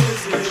want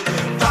is real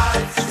good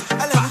vibes. I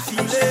let me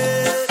feel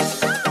it.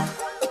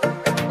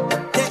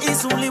 There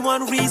is only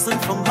one reason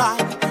for my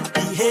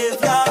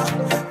behavior.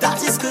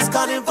 That is 'cause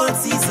carnival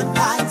season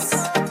nice.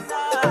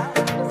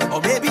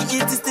 Or maybe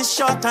it is the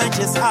short time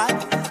just high.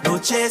 No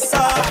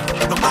chaser.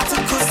 No matter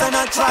 'cause I'm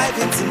not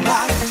driving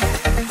tonight.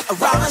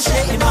 Around a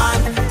shady man.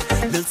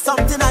 Little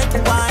something I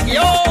can find. In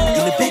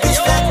the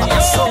biggest flat, but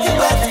I'm soaking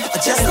wet.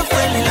 Just a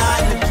friendly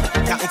line.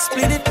 Can't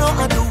explain it no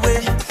other way.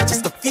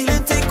 Just a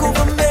feeling take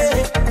over me.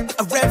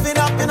 I rev it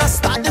up and I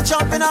start to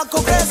jump and I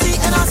go crazy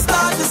and I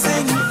start to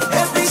sing.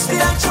 Every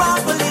speed I'm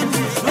traveling,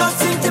 not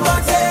thinking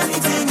about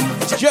anything.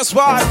 Just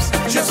vibes,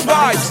 just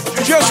vibes,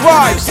 just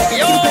vibes.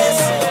 Taking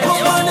place, no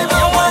one in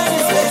my mind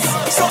is less.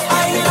 So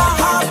I in a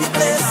happy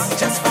place.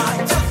 Just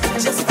vibes,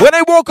 just vibes. When I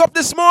woke up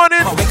this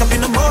morning, I wake up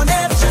in the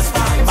morning, just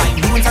vibes. By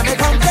noon time I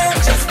come there,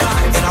 just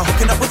vibes. Then I'm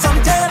hooking up with some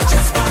tail,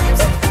 just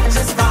vibes,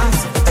 just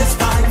vibes, just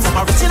vibes. I'm a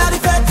reaching out the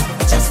bed,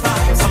 just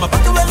vibes. I'm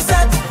about to well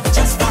set,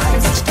 just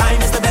vibes. Each time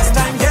is the best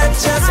time yet,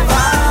 just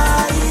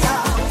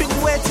vibes. Been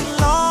waiting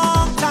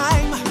long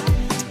time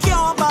to get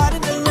on board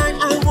in the line.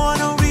 I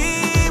wanna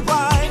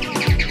rewind.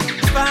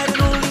 If I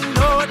didn't only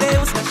know there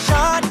was a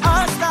shot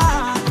or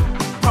start.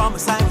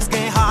 Promise I was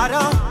getting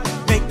harder,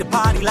 make the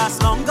party last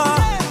longer.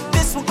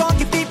 This will go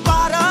get me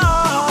better. I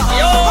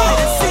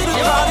didn't see the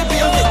crowd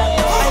building.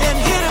 I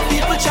didn't hear the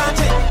people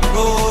chanting.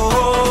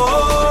 Road,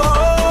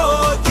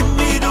 give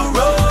me the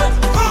road.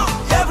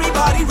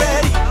 Everybody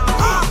ready?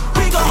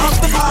 We gon' hug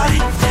the party.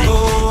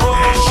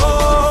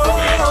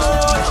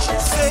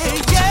 Say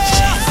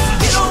yeah,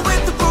 get on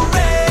with the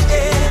parade.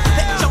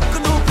 Let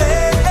Junkanoo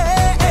play.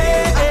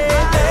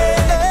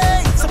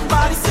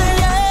 Somebody say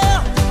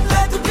yeah,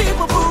 let the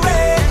people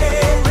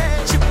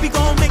parade. Chippy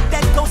gon' make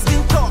that ghost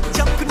skin talk.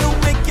 Junkanoo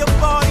make your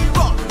body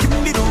rock. Give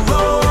me the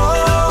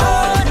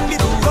road, give me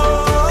the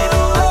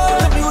road.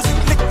 The music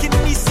licking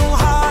me so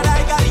hard, I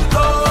gotta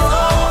go.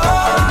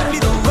 Give me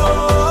the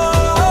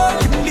road,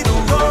 give me the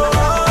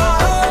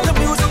road. The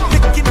music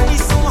licking me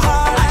so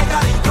hard, I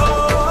gotta go.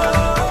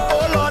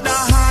 Oh Lord, a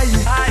high.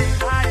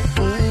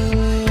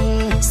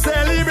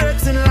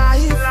 Celebrating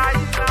life.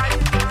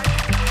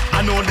 I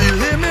know the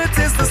limit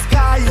is the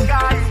sky.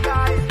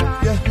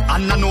 Yeah.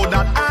 And I know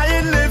that I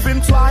ain't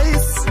living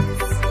twice.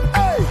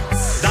 Hey.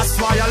 That's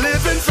why I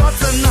living for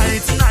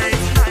tonight.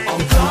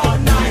 On cloud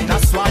nine.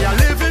 That's why I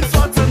living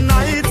for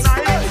tonight.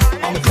 Hey.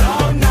 On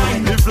cloud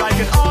nine. If like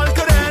it all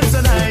could end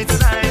tonight.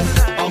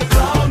 On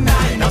cloud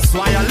nine. That's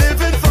why I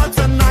living for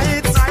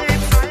tonight.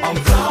 On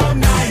cloud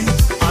nine.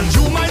 And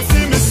you might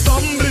see me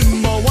stumbling,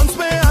 but once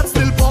my heart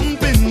still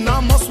pumping, I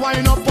must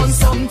wind up on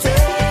something.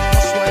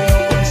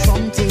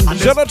 And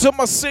shout out to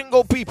my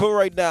single people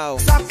right now.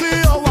 exactly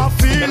how I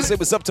feel. Gotta say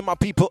what's up to my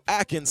people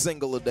acting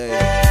single today.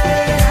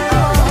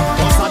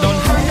 Once I done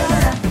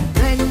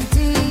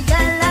Plenty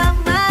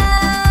galamana,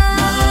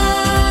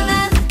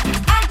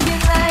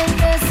 acting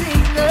like a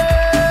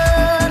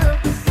single.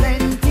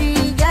 Plenty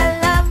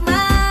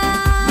galamana,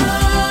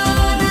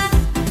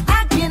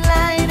 acting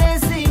like a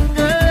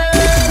single.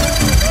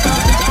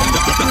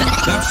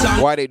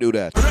 Why they do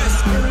that?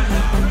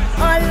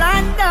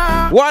 Orlando,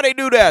 Why they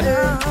do that?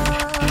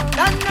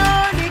 don't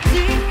know the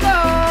jingo.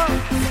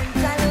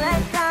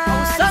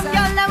 Some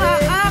girl never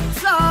act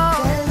so.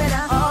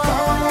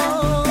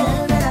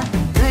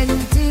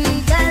 Plenty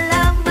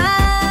galamana,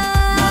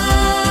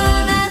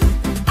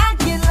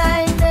 acting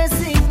like the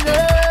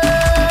single.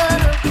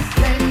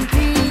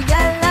 Plenty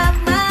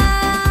galamana,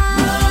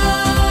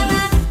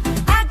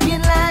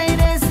 acting like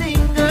the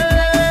single.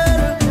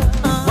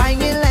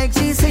 Whining like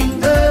she's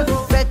single,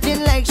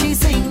 betting like she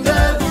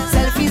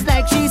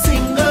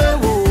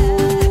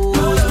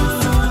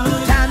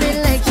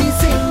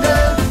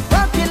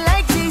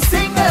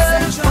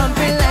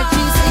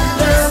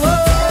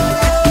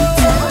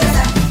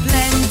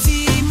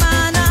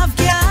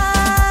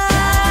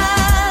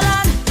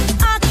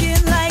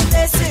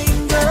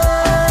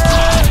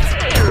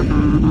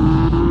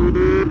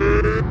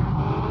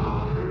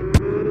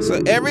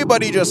So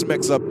everybody just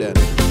mix up then.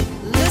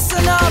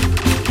 Listen up,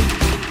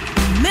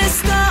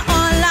 Mr.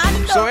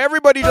 Orlando. So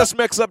everybody just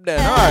mix up then.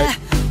 Alright.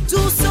 Do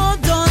so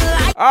don't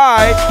like.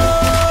 Alright.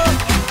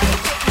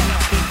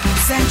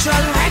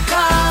 Central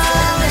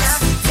Records.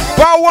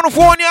 Power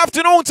 104 in the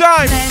afternoon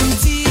time.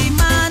 Plenty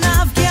man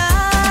of girl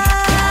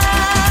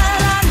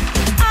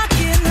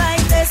acting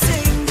like they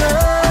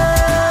single.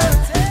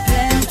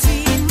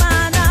 Plenty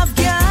man of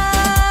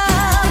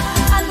girl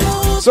and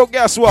move. So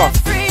guess what?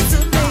 Free to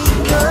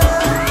mingle.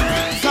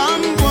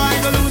 Some boy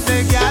go lose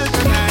their girl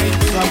tonight.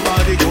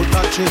 Somebody go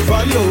touch it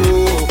for you.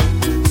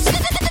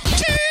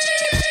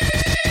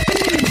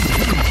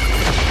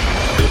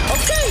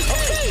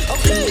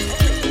 Okay.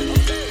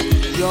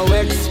 Yo,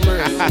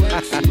 expert.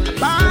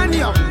 Ban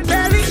your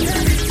belly.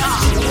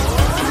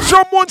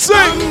 Someone sing.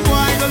 Some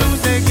boy go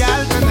lose their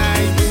girl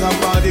tonight.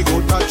 Somebody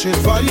go touch it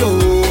for you.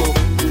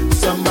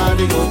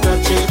 Somebody go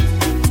touch it.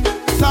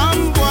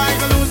 Some boy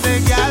go lose their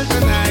girl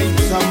tonight.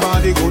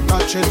 Somebody go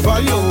touch it for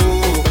you.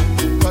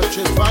 Touch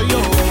it for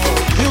you.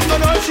 You can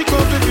know she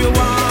goes if you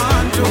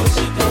want to.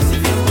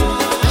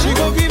 She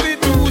go give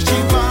it to who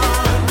she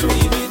want to.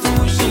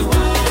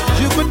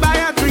 You could buy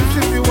her drinks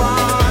if you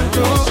want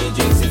to.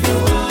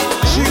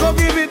 She go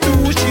give it to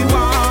who she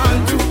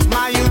want to.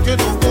 My youth, you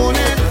don't own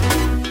it.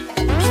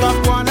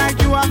 Stop one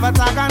like you have a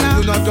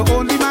tagana. You're not the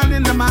only man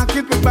in the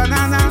market with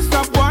banana.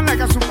 Stop one like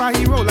a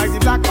superhero, like the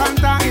Black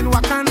Panther in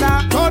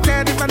Wakanda. Go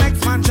there if the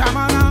next man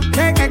Jamana.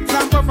 Take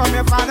example from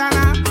your father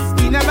now.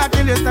 He never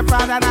kill your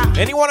stepfather now.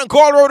 Anyone on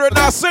call road right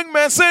now? Sing,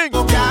 man, sing.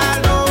 Oh,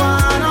 girl, no,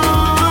 no,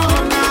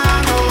 no,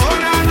 no,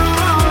 no, no,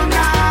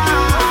 no.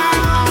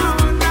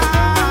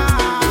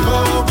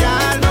 Oh,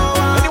 girl, no,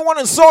 Anyone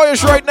in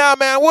Sawyers right now,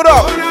 man? What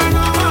up? no, no,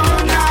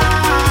 no.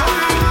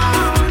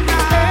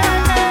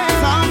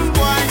 Some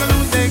boy go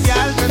lose their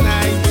girl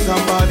tonight.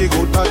 Somebody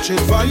go touch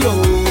it for you.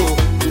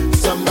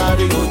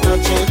 Somebody go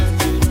touch it.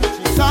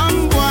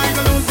 Some boy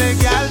go lose their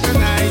girl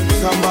tonight.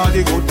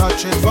 Somebody go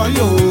touch it for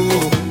you.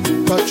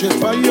 Touch it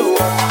for you.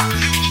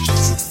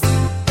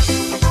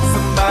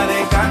 Somebody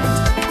got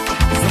ya.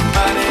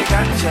 Somebody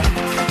got ya.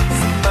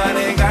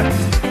 Somebody got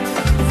ya.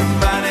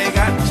 Somebody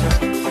got ya.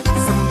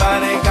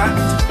 Somebody got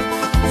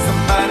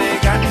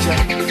ya.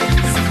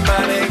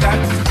 Somebody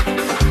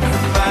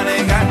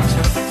got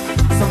ya.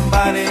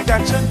 Somebody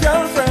got your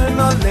girlfriend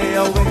on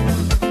layaway.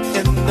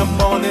 In the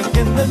morning,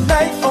 in the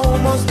night,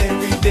 almost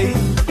every day.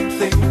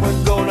 They would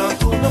go down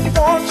to the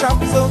pawn shop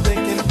so they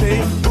can pay.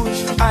 Push,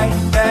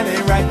 that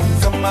ain't right.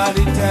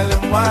 Somebody tell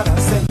him what I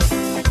say.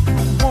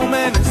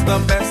 Woman is the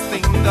best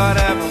thing God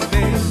ever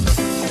made.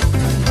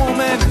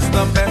 Woman is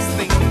the best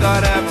thing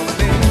God ever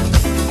made.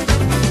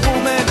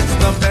 Woman is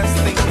the best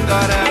thing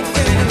God ever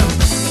made.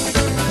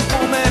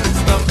 Woman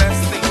is the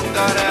best thing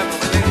God ever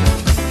made.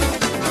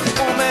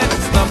 Woman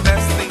is the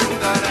best thing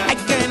God ever made. I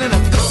can't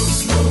enough.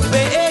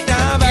 Way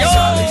down by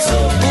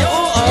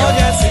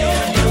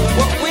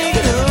what we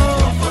do.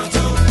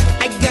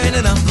 I can't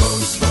enough.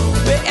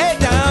 Way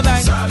down by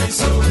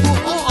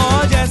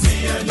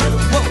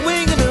what we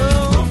do.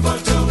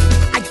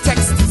 I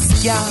text this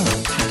girl.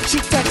 She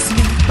texts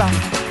me back.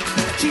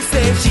 She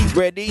says she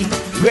ready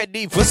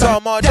for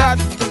some more that.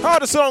 How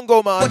the song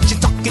go, man? What you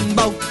talking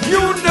about?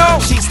 You know.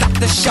 She stopped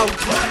the show.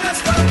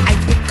 I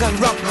pick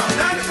her up.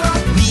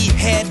 We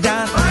head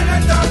down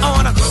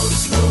on a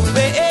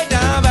way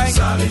down back.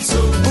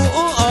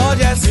 Oh,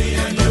 just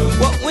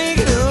what we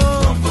do.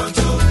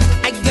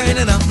 I got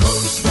enough.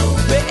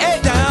 Way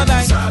down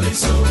back.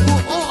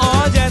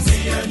 Oh, just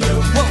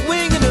what we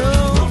do.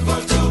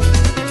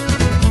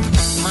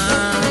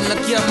 Man,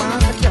 look here, man.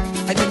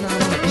 I've been on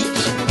the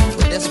beach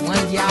with this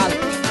one y'all.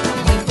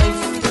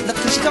 Look,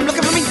 she come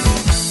looking for me.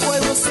 Boy, I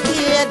was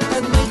scared.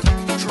 And my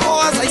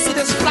drawers, I see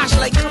this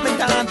flashlight coming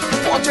down.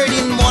 4:30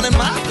 in the morning,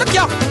 man. Look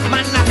here,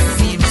 man, at the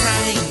same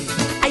time,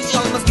 I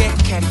almost get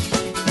catch.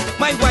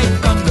 My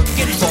wife come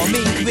looking for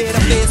me with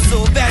a face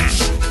so bad.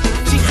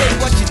 She said,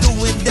 what you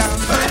doing down?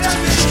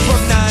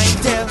 From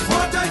 9 till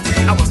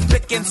I was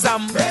picking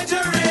some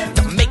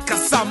to make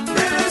us some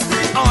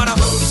on a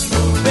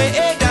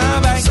way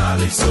down back.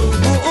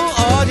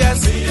 Oh,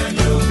 just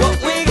what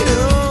we do.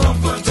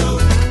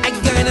 I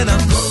got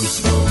enough.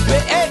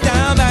 Way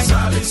down back.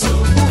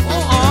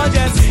 Oh,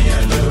 just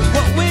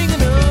what we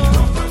do.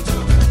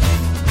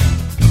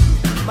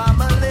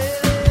 Mama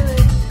lady,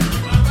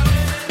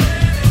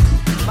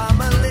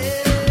 mama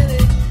lady,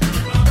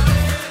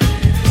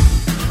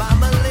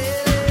 mama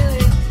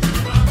lady,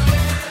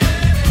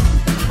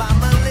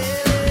 mama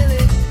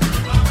lady,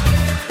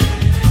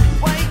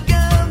 white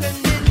girl and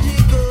dingy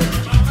good.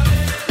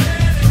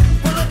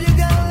 Pull up your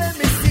girl and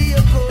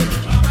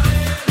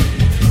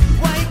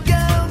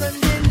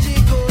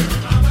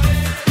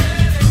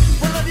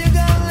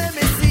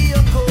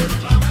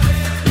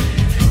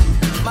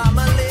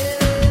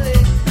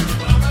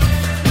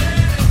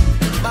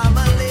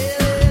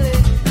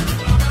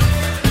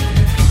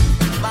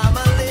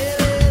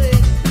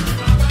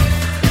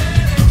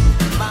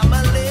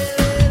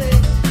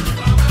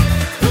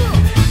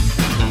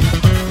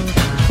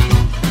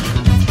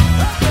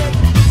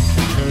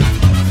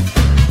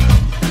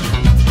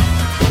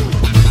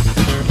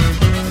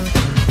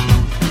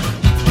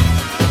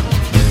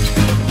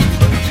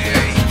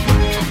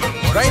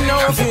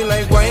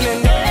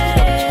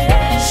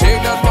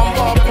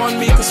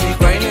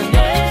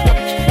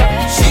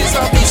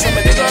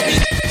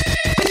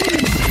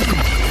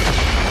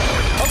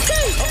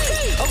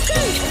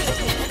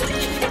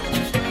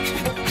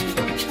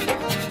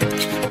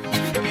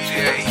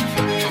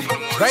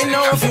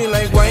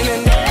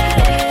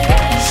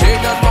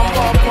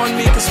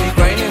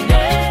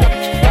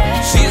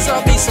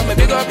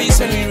a beast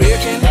when we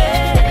raking.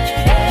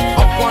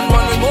 Up on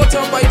one with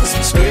motorbikes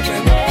we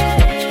scraping.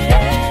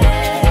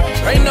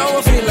 Right now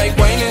I feel like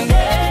whining.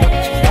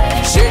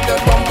 Shake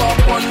that bump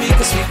up on me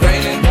cause we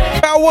grinding.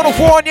 I want to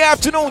 4 in the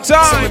afternoon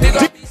time.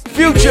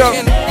 Future.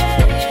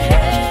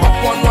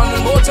 Up on one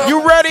with motorbikes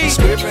you ready?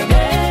 Scraping.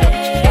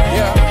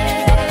 Yeah.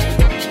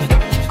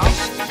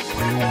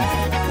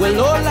 Well,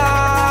 oh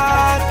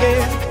Lord,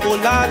 yeah. Oh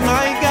Lord,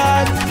 my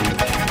God,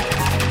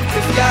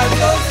 this girl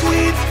so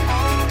sweet.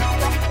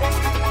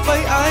 My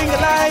I ain't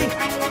gonna lie,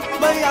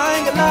 my I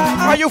ain't gonna lie.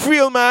 How you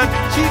feel, man?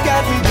 She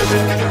got me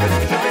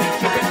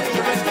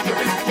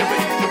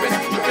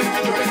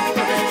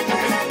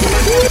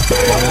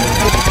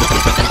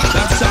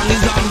That song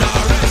is on.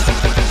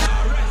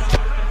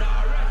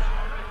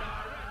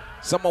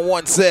 Someone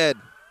once said,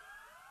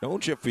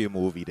 "Don't trip for your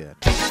movie, then."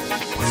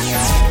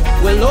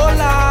 Well, oh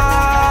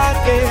Lord,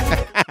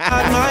 yeah.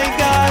 Oh my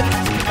God,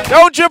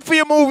 don't trip for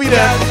your movie,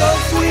 then.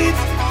 So sweet.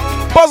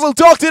 Puzzle,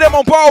 talk to them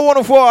on Power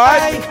 104, all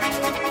right?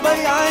 My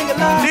I ain't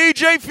gonna lie.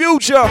 DJ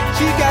Future.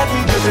 She got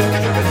me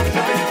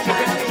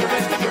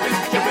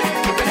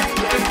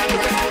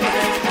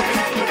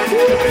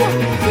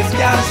This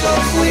girl so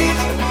sweet,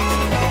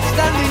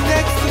 standing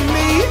next to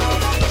me,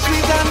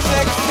 sweet and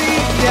sexy,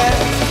 yeah.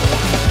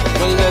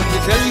 Well, let me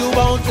tell you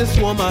about this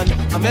woman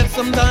I met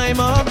some time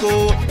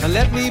ago, and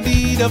let me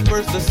be the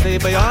first to say,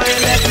 but I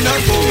ain't letting her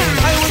go.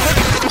 I was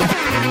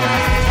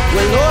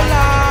well, oh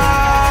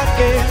Lord,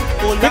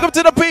 yeah. Oh Lord. Big up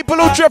to the people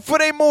who trip for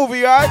their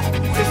movie, right?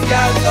 This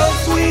girl so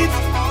sweet.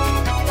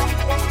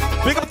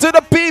 Big up to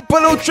the people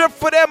who trip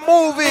for their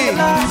movie.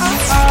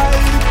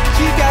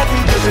 She got me.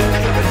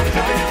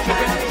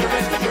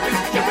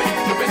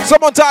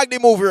 Someone tag the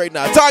movie right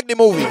now. Tag the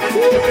movie.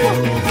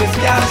 This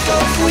girl so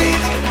sweet.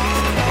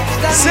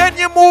 Send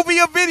your movie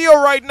a video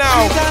right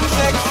now.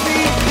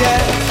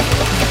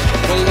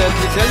 Well, let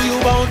me tell you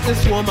about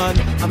this woman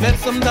I met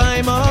some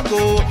time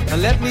ago,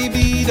 and let me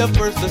be the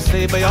first to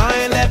say, but I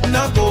ain't letting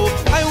her go.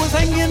 I was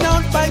hanging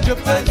out by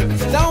Drippers,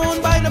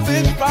 down by the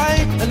fish fry,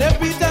 and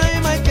every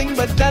time I think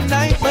but that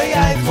night my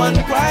eyes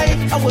one cry.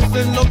 I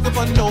wasn't looking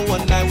for no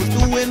one, I was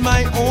doing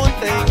my own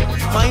thing,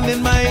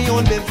 minding my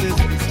own business,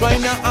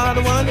 trying to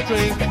order one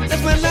drink.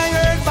 That's when I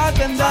heard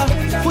bartender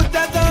put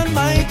that on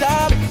my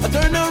tab. I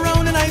turned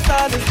around and I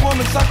saw this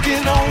woman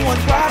sucking on one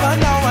crab,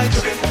 and now I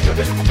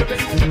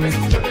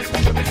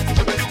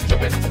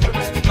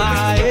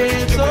my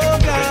head so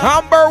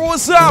gone. Amber,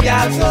 what's up?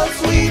 Yeah, so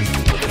sweet.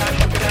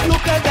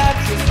 Look at that.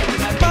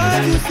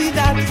 Man, you see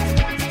that?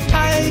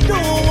 I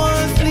don't want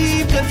to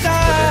sleep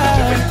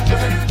tonight.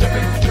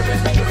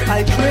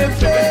 I trip.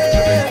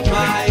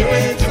 My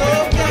head so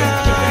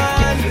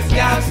gone.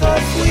 Yeah, so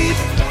sweet.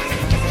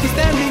 She's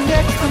standing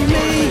next to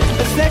me,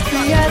 as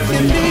sexy as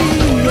can be.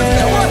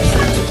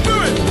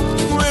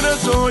 When I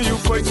saw you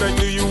first, I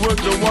knew you was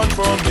the one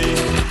for me.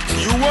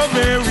 You were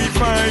very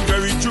fine,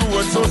 very true,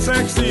 and so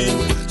sexy.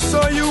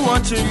 Saw you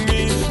watching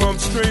me from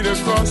straight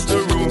across the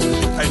room.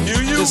 I knew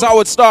you. This is how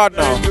it started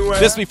now.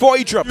 This before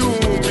he dropped. You me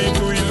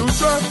to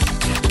Illusion,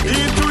 me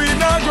to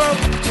Inagram,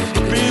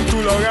 me to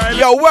Long Island.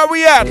 Yo, where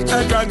we at?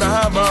 I got the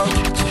hammer,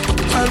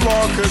 I'll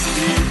walk a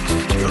speed.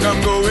 So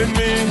come go with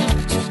me,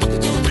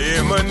 to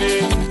pay money.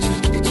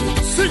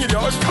 Sing it,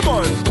 y'all, come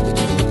on.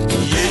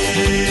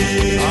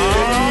 Yeah,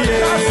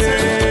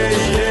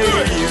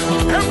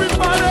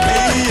 everybody.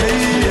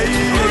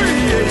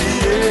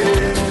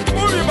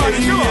 Move your body,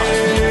 come on.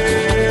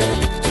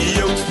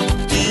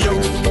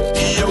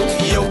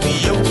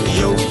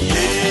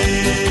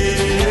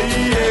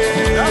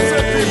 That's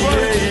it, people.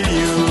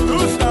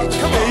 Don't stop,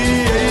 come on.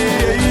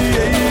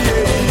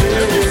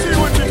 Let me see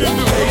what you can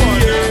do. Come on,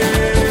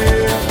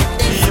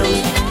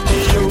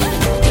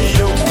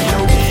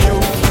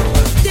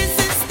 This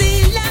is the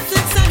last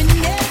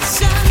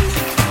examination.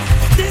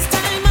 This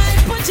time I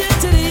put you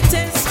to the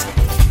test.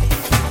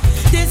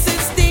 This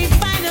is the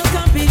final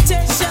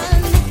competition.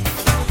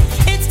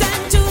 It's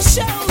time to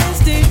show us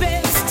the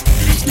best.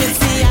 You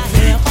see, I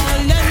hear all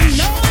the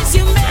noise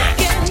you're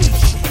making.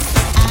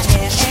 I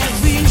hear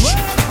every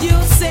word you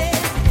say.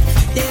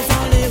 There's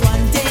only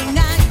one thing I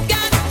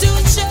got to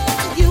show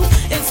you.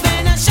 It's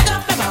when I shake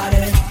up my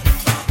body,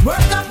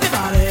 work up my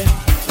body,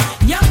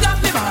 young up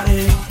my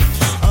body.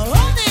 All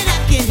that I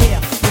can hear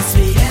is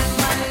sweet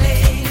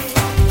Emily.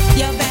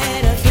 You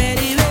better get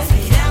it with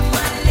sweet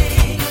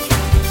Emily.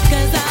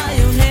 'Cause all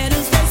you hear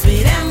is say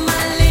sweet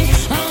Emily.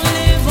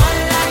 Only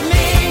one like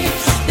me,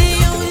 the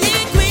only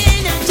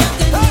queen I'm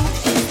talking to.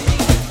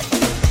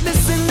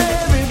 Listen,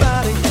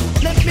 everybody,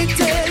 let me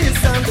tell you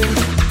something.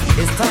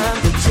 It's time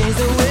to change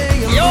the way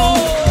you move.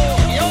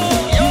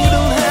 You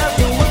don't have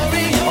to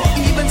worry or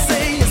even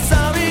say you're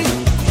sorry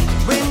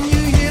when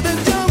you hear the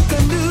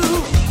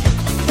junkanoo.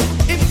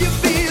 If you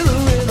feel a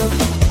rhythm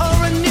or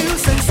a new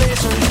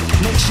sensation,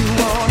 makes you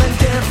wanna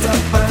dance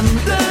up and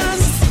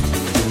dance.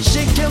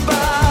 Shake your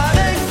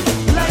body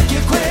like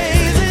you're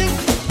crazy.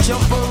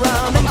 Jump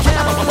around and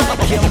count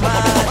like you're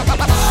mad.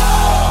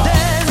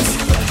 Dance,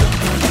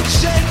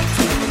 shake,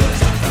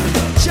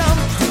 jump,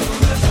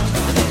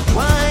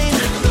 wine,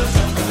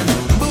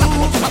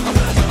 move.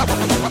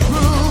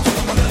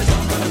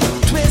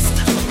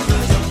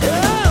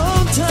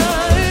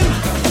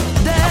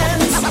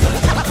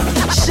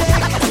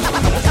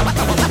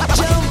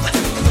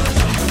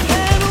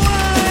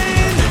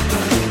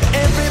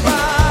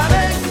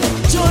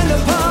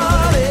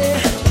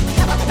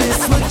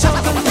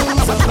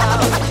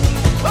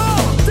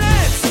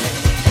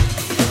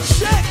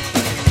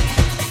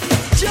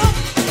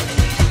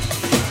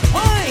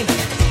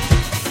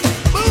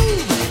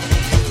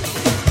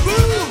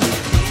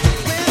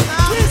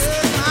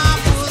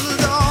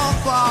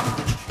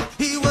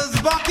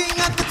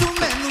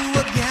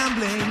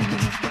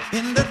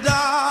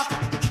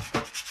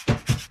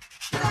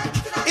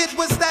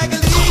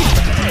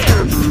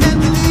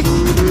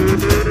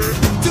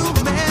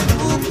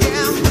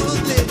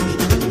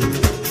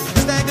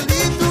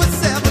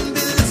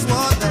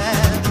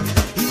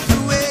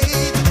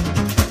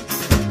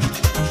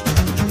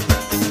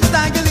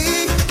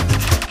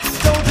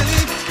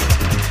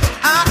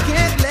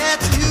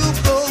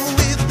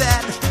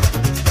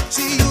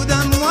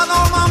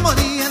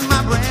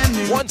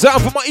 One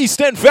time for my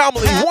East End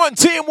family. One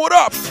team, what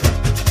up?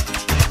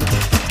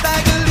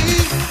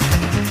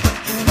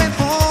 Went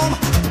home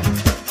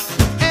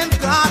and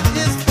got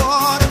his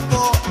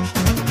 44.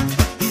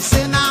 He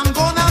said, now I'm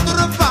going down to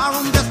the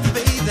barroom just to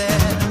pay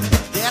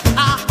that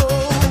I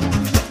owe.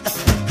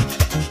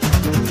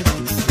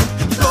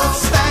 Go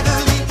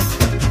staggerly,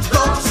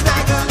 go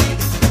staggerly,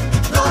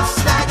 go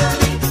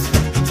staggerly,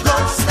 go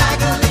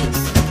staggerly,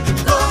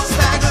 go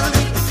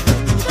staggerly,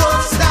 go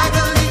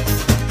staggerly,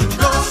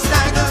 go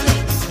staggerly,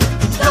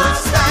 go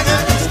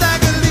staggerly,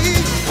 staggerly.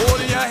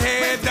 Hold your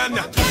head and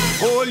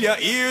hold your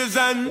ears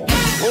and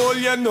hold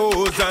your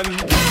nose and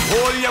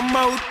hold your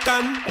mouth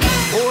and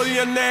hold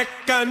your neck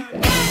and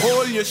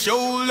hold your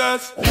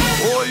shoulders,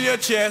 hold your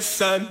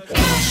chest and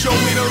show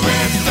me the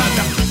rest and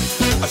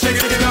shake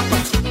it up,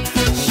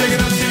 shake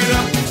it up, shake it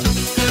up,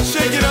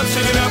 shake it up,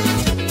 shake it up,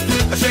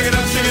 shake it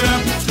up, shake it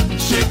up,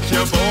 shake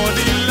your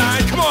body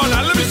line. Come on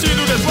now, let me see you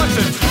do this. Watch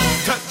it.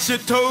 Touch your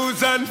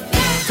toes and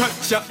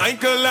touch your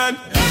ankle and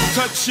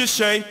touch your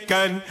shank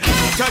and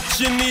touch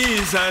your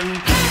knees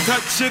and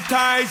touch your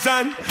thighs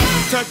and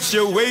touch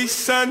your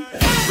waist and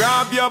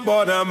grab your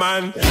bottom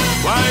and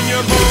wind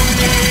your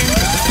booty.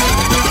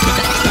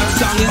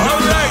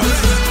 Alright,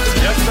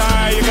 yes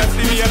sir, you can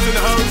see me up in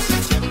the house.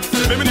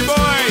 Remember the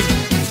boy?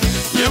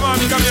 Yeah man,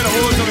 you come here to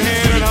hold some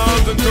hand and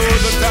arms and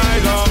toes and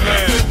thighs. Oh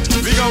man,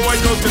 we got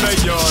white coat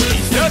tonight y'all.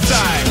 Yes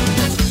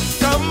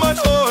sir, come and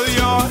hold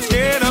your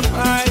head up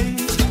high.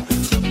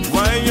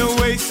 Wind your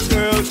waist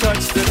girl,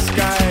 touch the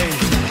sky.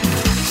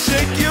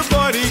 Shake your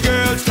body,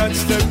 girl,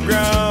 touch the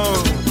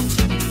ground.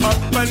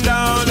 Up and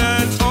down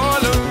and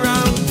all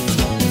around.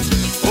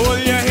 Hold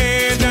your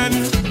head and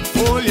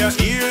hold your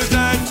ears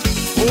and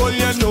hold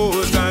your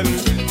nose and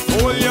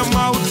hold your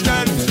mouth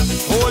and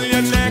hold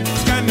your neck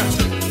and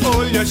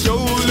hold your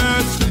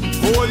shoulders,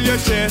 hold your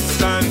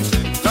chest and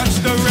touch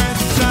the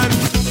rest and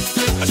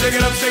shake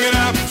it up, shake it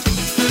up.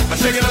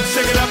 Shake it up,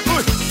 shake it up.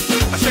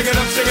 Shake it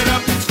up, shake it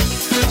up.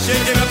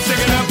 Shake it up, shake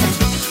it up.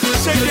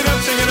 Shake it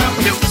up, shake it up.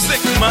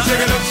 Music, man. Shake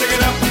it up, shake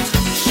it up.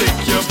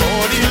 Shake your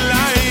body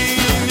line,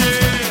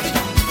 yeah.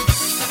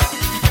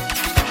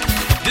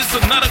 This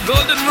is not a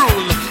golden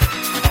rule.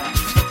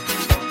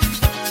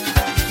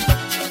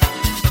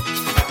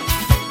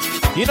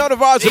 You know the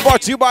vibes are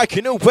brought to you by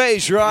Canoe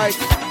Page, right?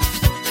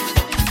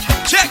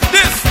 Check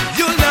this.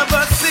 You'll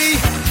never see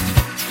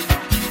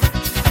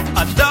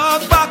a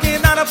dog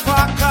barking at a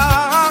parked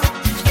car.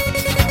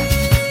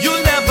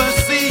 You'll never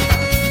see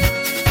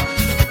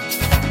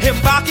him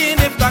barking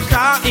if the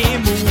car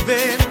ain't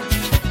moving.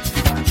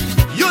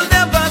 You'll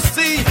never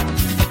see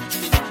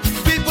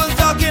people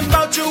talking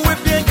about you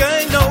if you ain't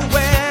going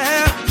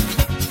nowhere.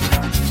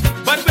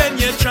 But when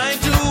you're trying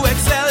to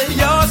excel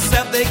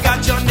yourself, they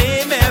got your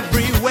name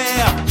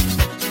everywhere.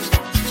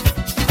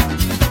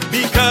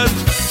 Because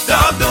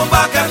dog don't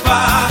bark at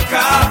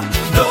Parker,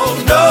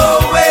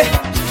 no way.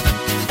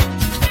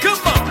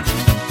 Come on.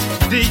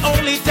 The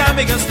only time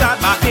we can start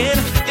barking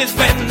is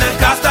when the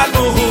car start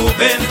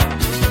moving.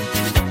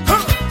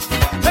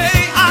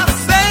 Hey, I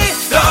say,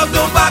 dog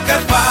don't bark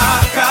at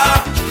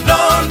Parker, no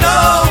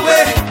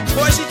way.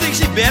 Boy, she thinks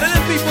she better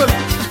than people.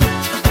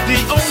 The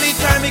only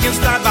time we can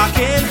start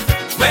barking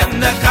when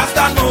the car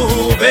start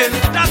moving.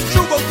 That's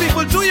true, but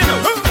people do, you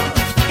know.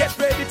 Get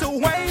ready to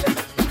whine,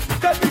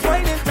 'cause it's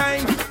whining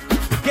time.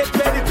 Get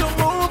ready to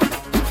move,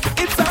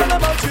 it's all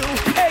about you.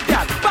 Hey,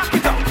 girl, back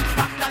it up.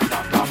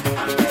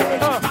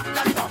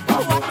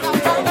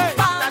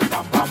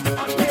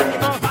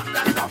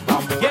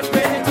 Get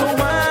ready to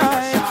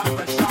whine,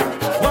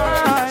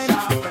 whine,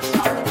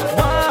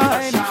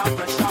 whine.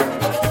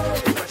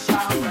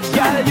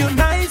 Girl, you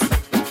nice,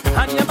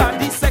 and your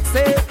body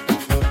sexy.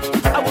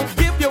 I would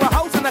give you a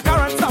house and a car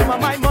and some of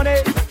my money.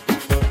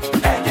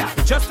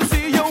 Just to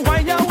see you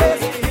wind your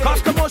waist,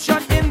 cause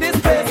commotion in this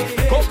place.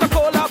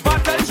 Coca-Cola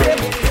bottle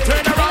shape,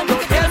 turn around,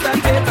 don't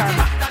hesitate.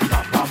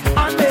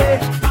 On me,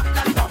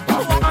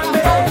 on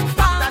me,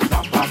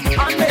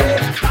 on me.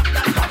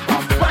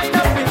 Wind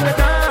up in the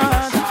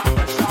dance.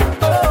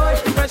 Oh,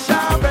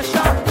 pressure,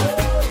 pressure,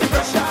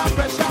 pressure,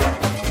 pressure.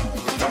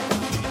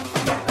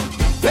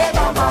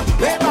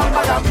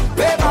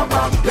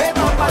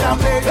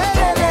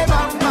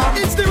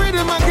 It's the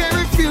rhythm I can't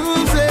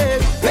refuse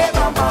it.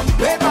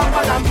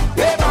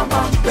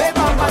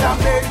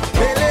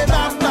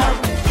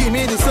 Give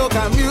me the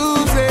soca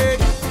music.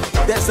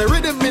 There's a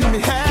rhythm in me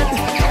head.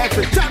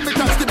 Every time we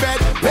touch the bed.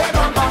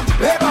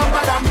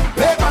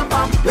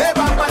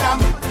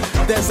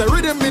 There's a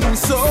rhythm in me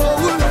soul.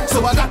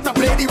 So I got to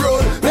play the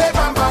role.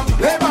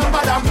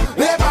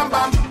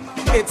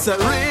 It's a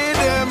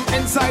rhythm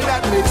inside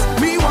that makes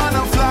me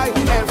wanna fly.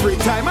 Every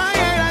time I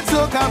hear that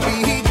soca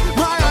beat,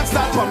 my heart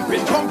start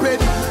pumping, pumping.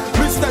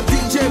 Mr.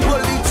 DJ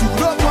Bully,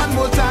 tune up one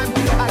more time.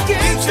 I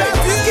can't stop,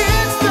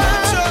 can't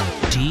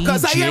stop.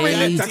 'Cause I hear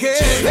it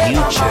again.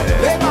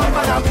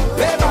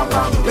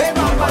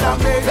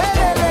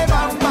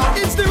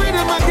 It's the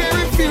rhythm I can't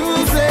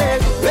refuse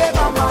it.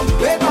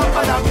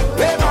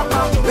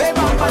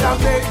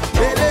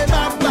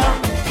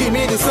 Give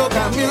me the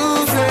soca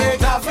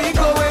music. Now we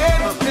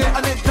going,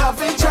 and it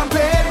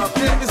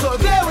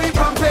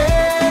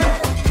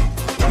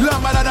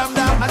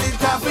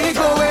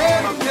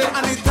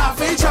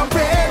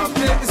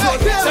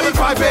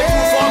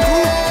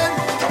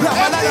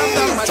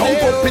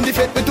Jump up in the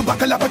fit with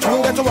tobacco like a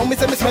tongue. Get around me,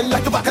 say me smell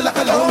like tobacco like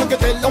a lung. You can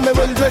tell how me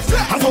well dressed.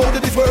 I told you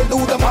this world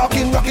do the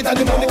parking rocket and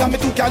the money got me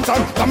too cancer.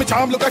 Got me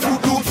charm look like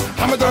Fruit Loops.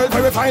 I'm a girl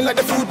very fine like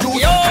the fruit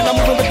juice. And I'm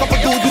moving with couple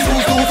dudes, this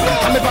who's loose.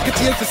 And me pocket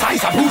change the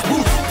size of boost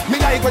boost. Me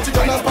like when she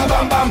turn up, bam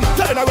bam bam.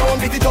 Turn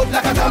around, beat it up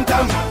like a tam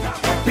tam.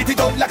 Beat it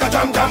up like a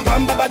jam jam,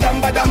 bam ba ba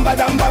dam ba dam ba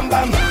dam bam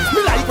bam.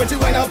 Me like when she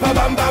wind up, bam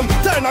bam bam.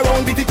 Turn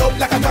around, beat it up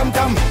like a tam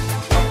tam.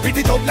 Beat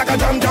it up like a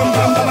jam jam,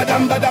 bam ba ba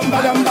dam ba dam ba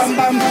dam bam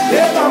bam.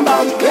 Hey bam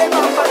bam, hey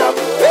bam ba dam,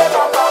 hey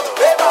bam bam,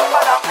 hey bam ba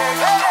dam, hey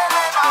bam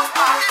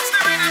bam.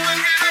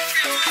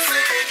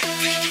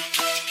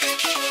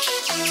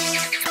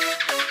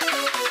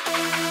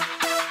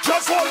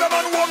 Just hold them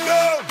and walk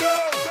there.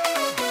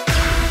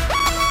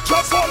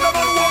 Just hold them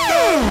and walk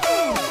there.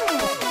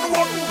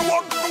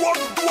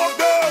 Walk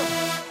there.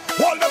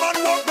 Hold them and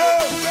walk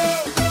there.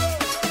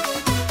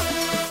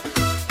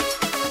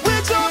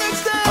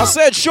 I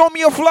said, show me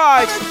your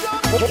flag.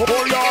 Hold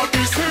on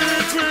the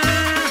city.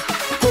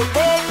 Good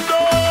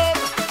down.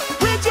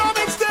 We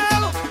jamming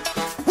still.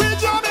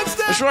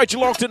 That's right,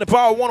 you're locked in the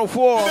Power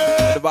 104.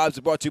 And the vibes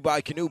are brought to you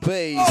by Canoe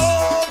Pays.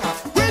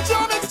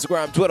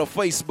 Instagram, Twitter,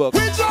 Facebook.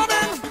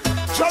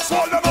 Just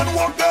hold them and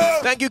walk there.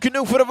 Thank you,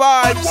 Canoe, for the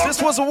vibes.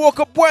 This was a Woke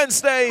Up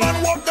Wednesday. Hold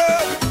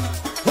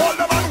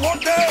them and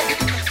walk there.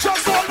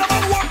 Just hold them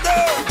and walk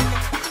there.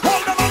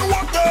 Hold them and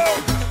walk there.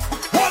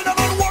 Hold them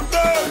and walk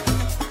there.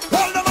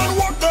 Hold them and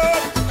walk there.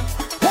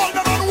 Hold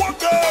them and walk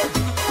there.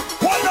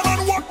 Hold them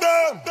and walk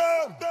there.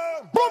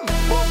 Boom,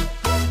 boom.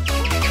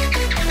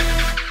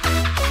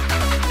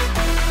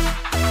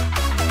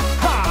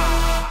 Ha!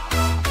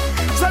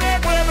 So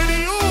make way for the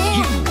you.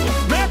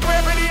 Make way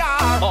for the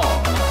R.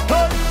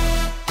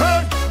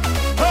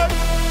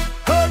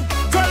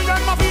 Tell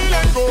them I'm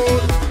feeling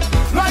good.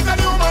 Like a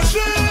new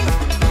machine.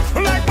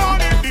 Like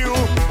morning dew.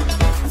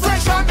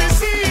 Fresh on the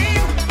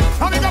scene.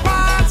 I make a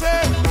party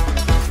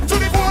to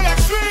the full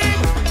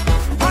extreme.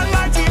 And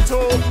light it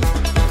up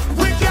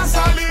with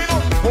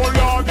gasoline. Oh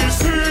Lord, the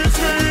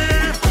city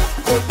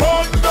could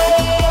burn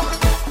down.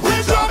 We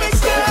jamming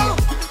still.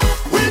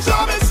 We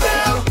jamming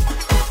still.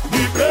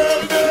 The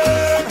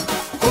building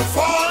could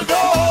fall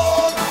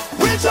down.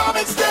 We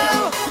jamming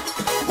still.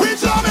 We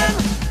jamming.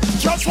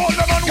 Just hold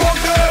them and walk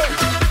there.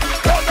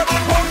 Hold them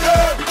and walk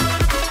there.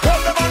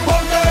 Hold them and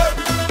walk there.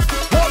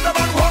 Hold them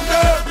and walk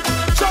there.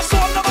 Just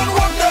hold them and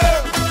walk there.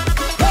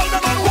 Hold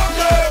them and walk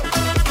there.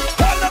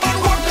 Hold them and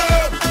walk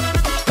there.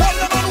 Hold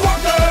them and walk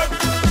there.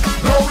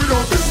 No, we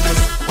don't business.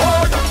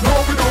 Oh, yeah, no,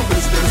 we don't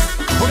business.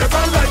 When you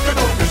sound like you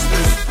don't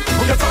business.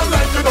 When you sound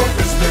like you don't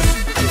business.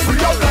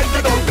 Free up like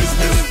you don't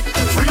business.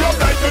 Free up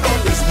like you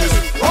don't business.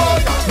 Oh,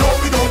 yeah, no,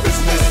 we don't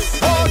business.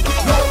 Oh,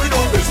 no, we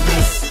don't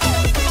business.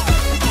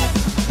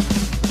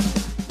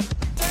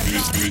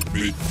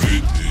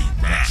 Midday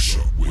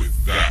mashup with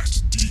that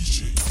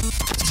DJ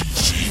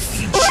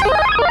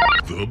Future,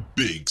 the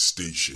big station.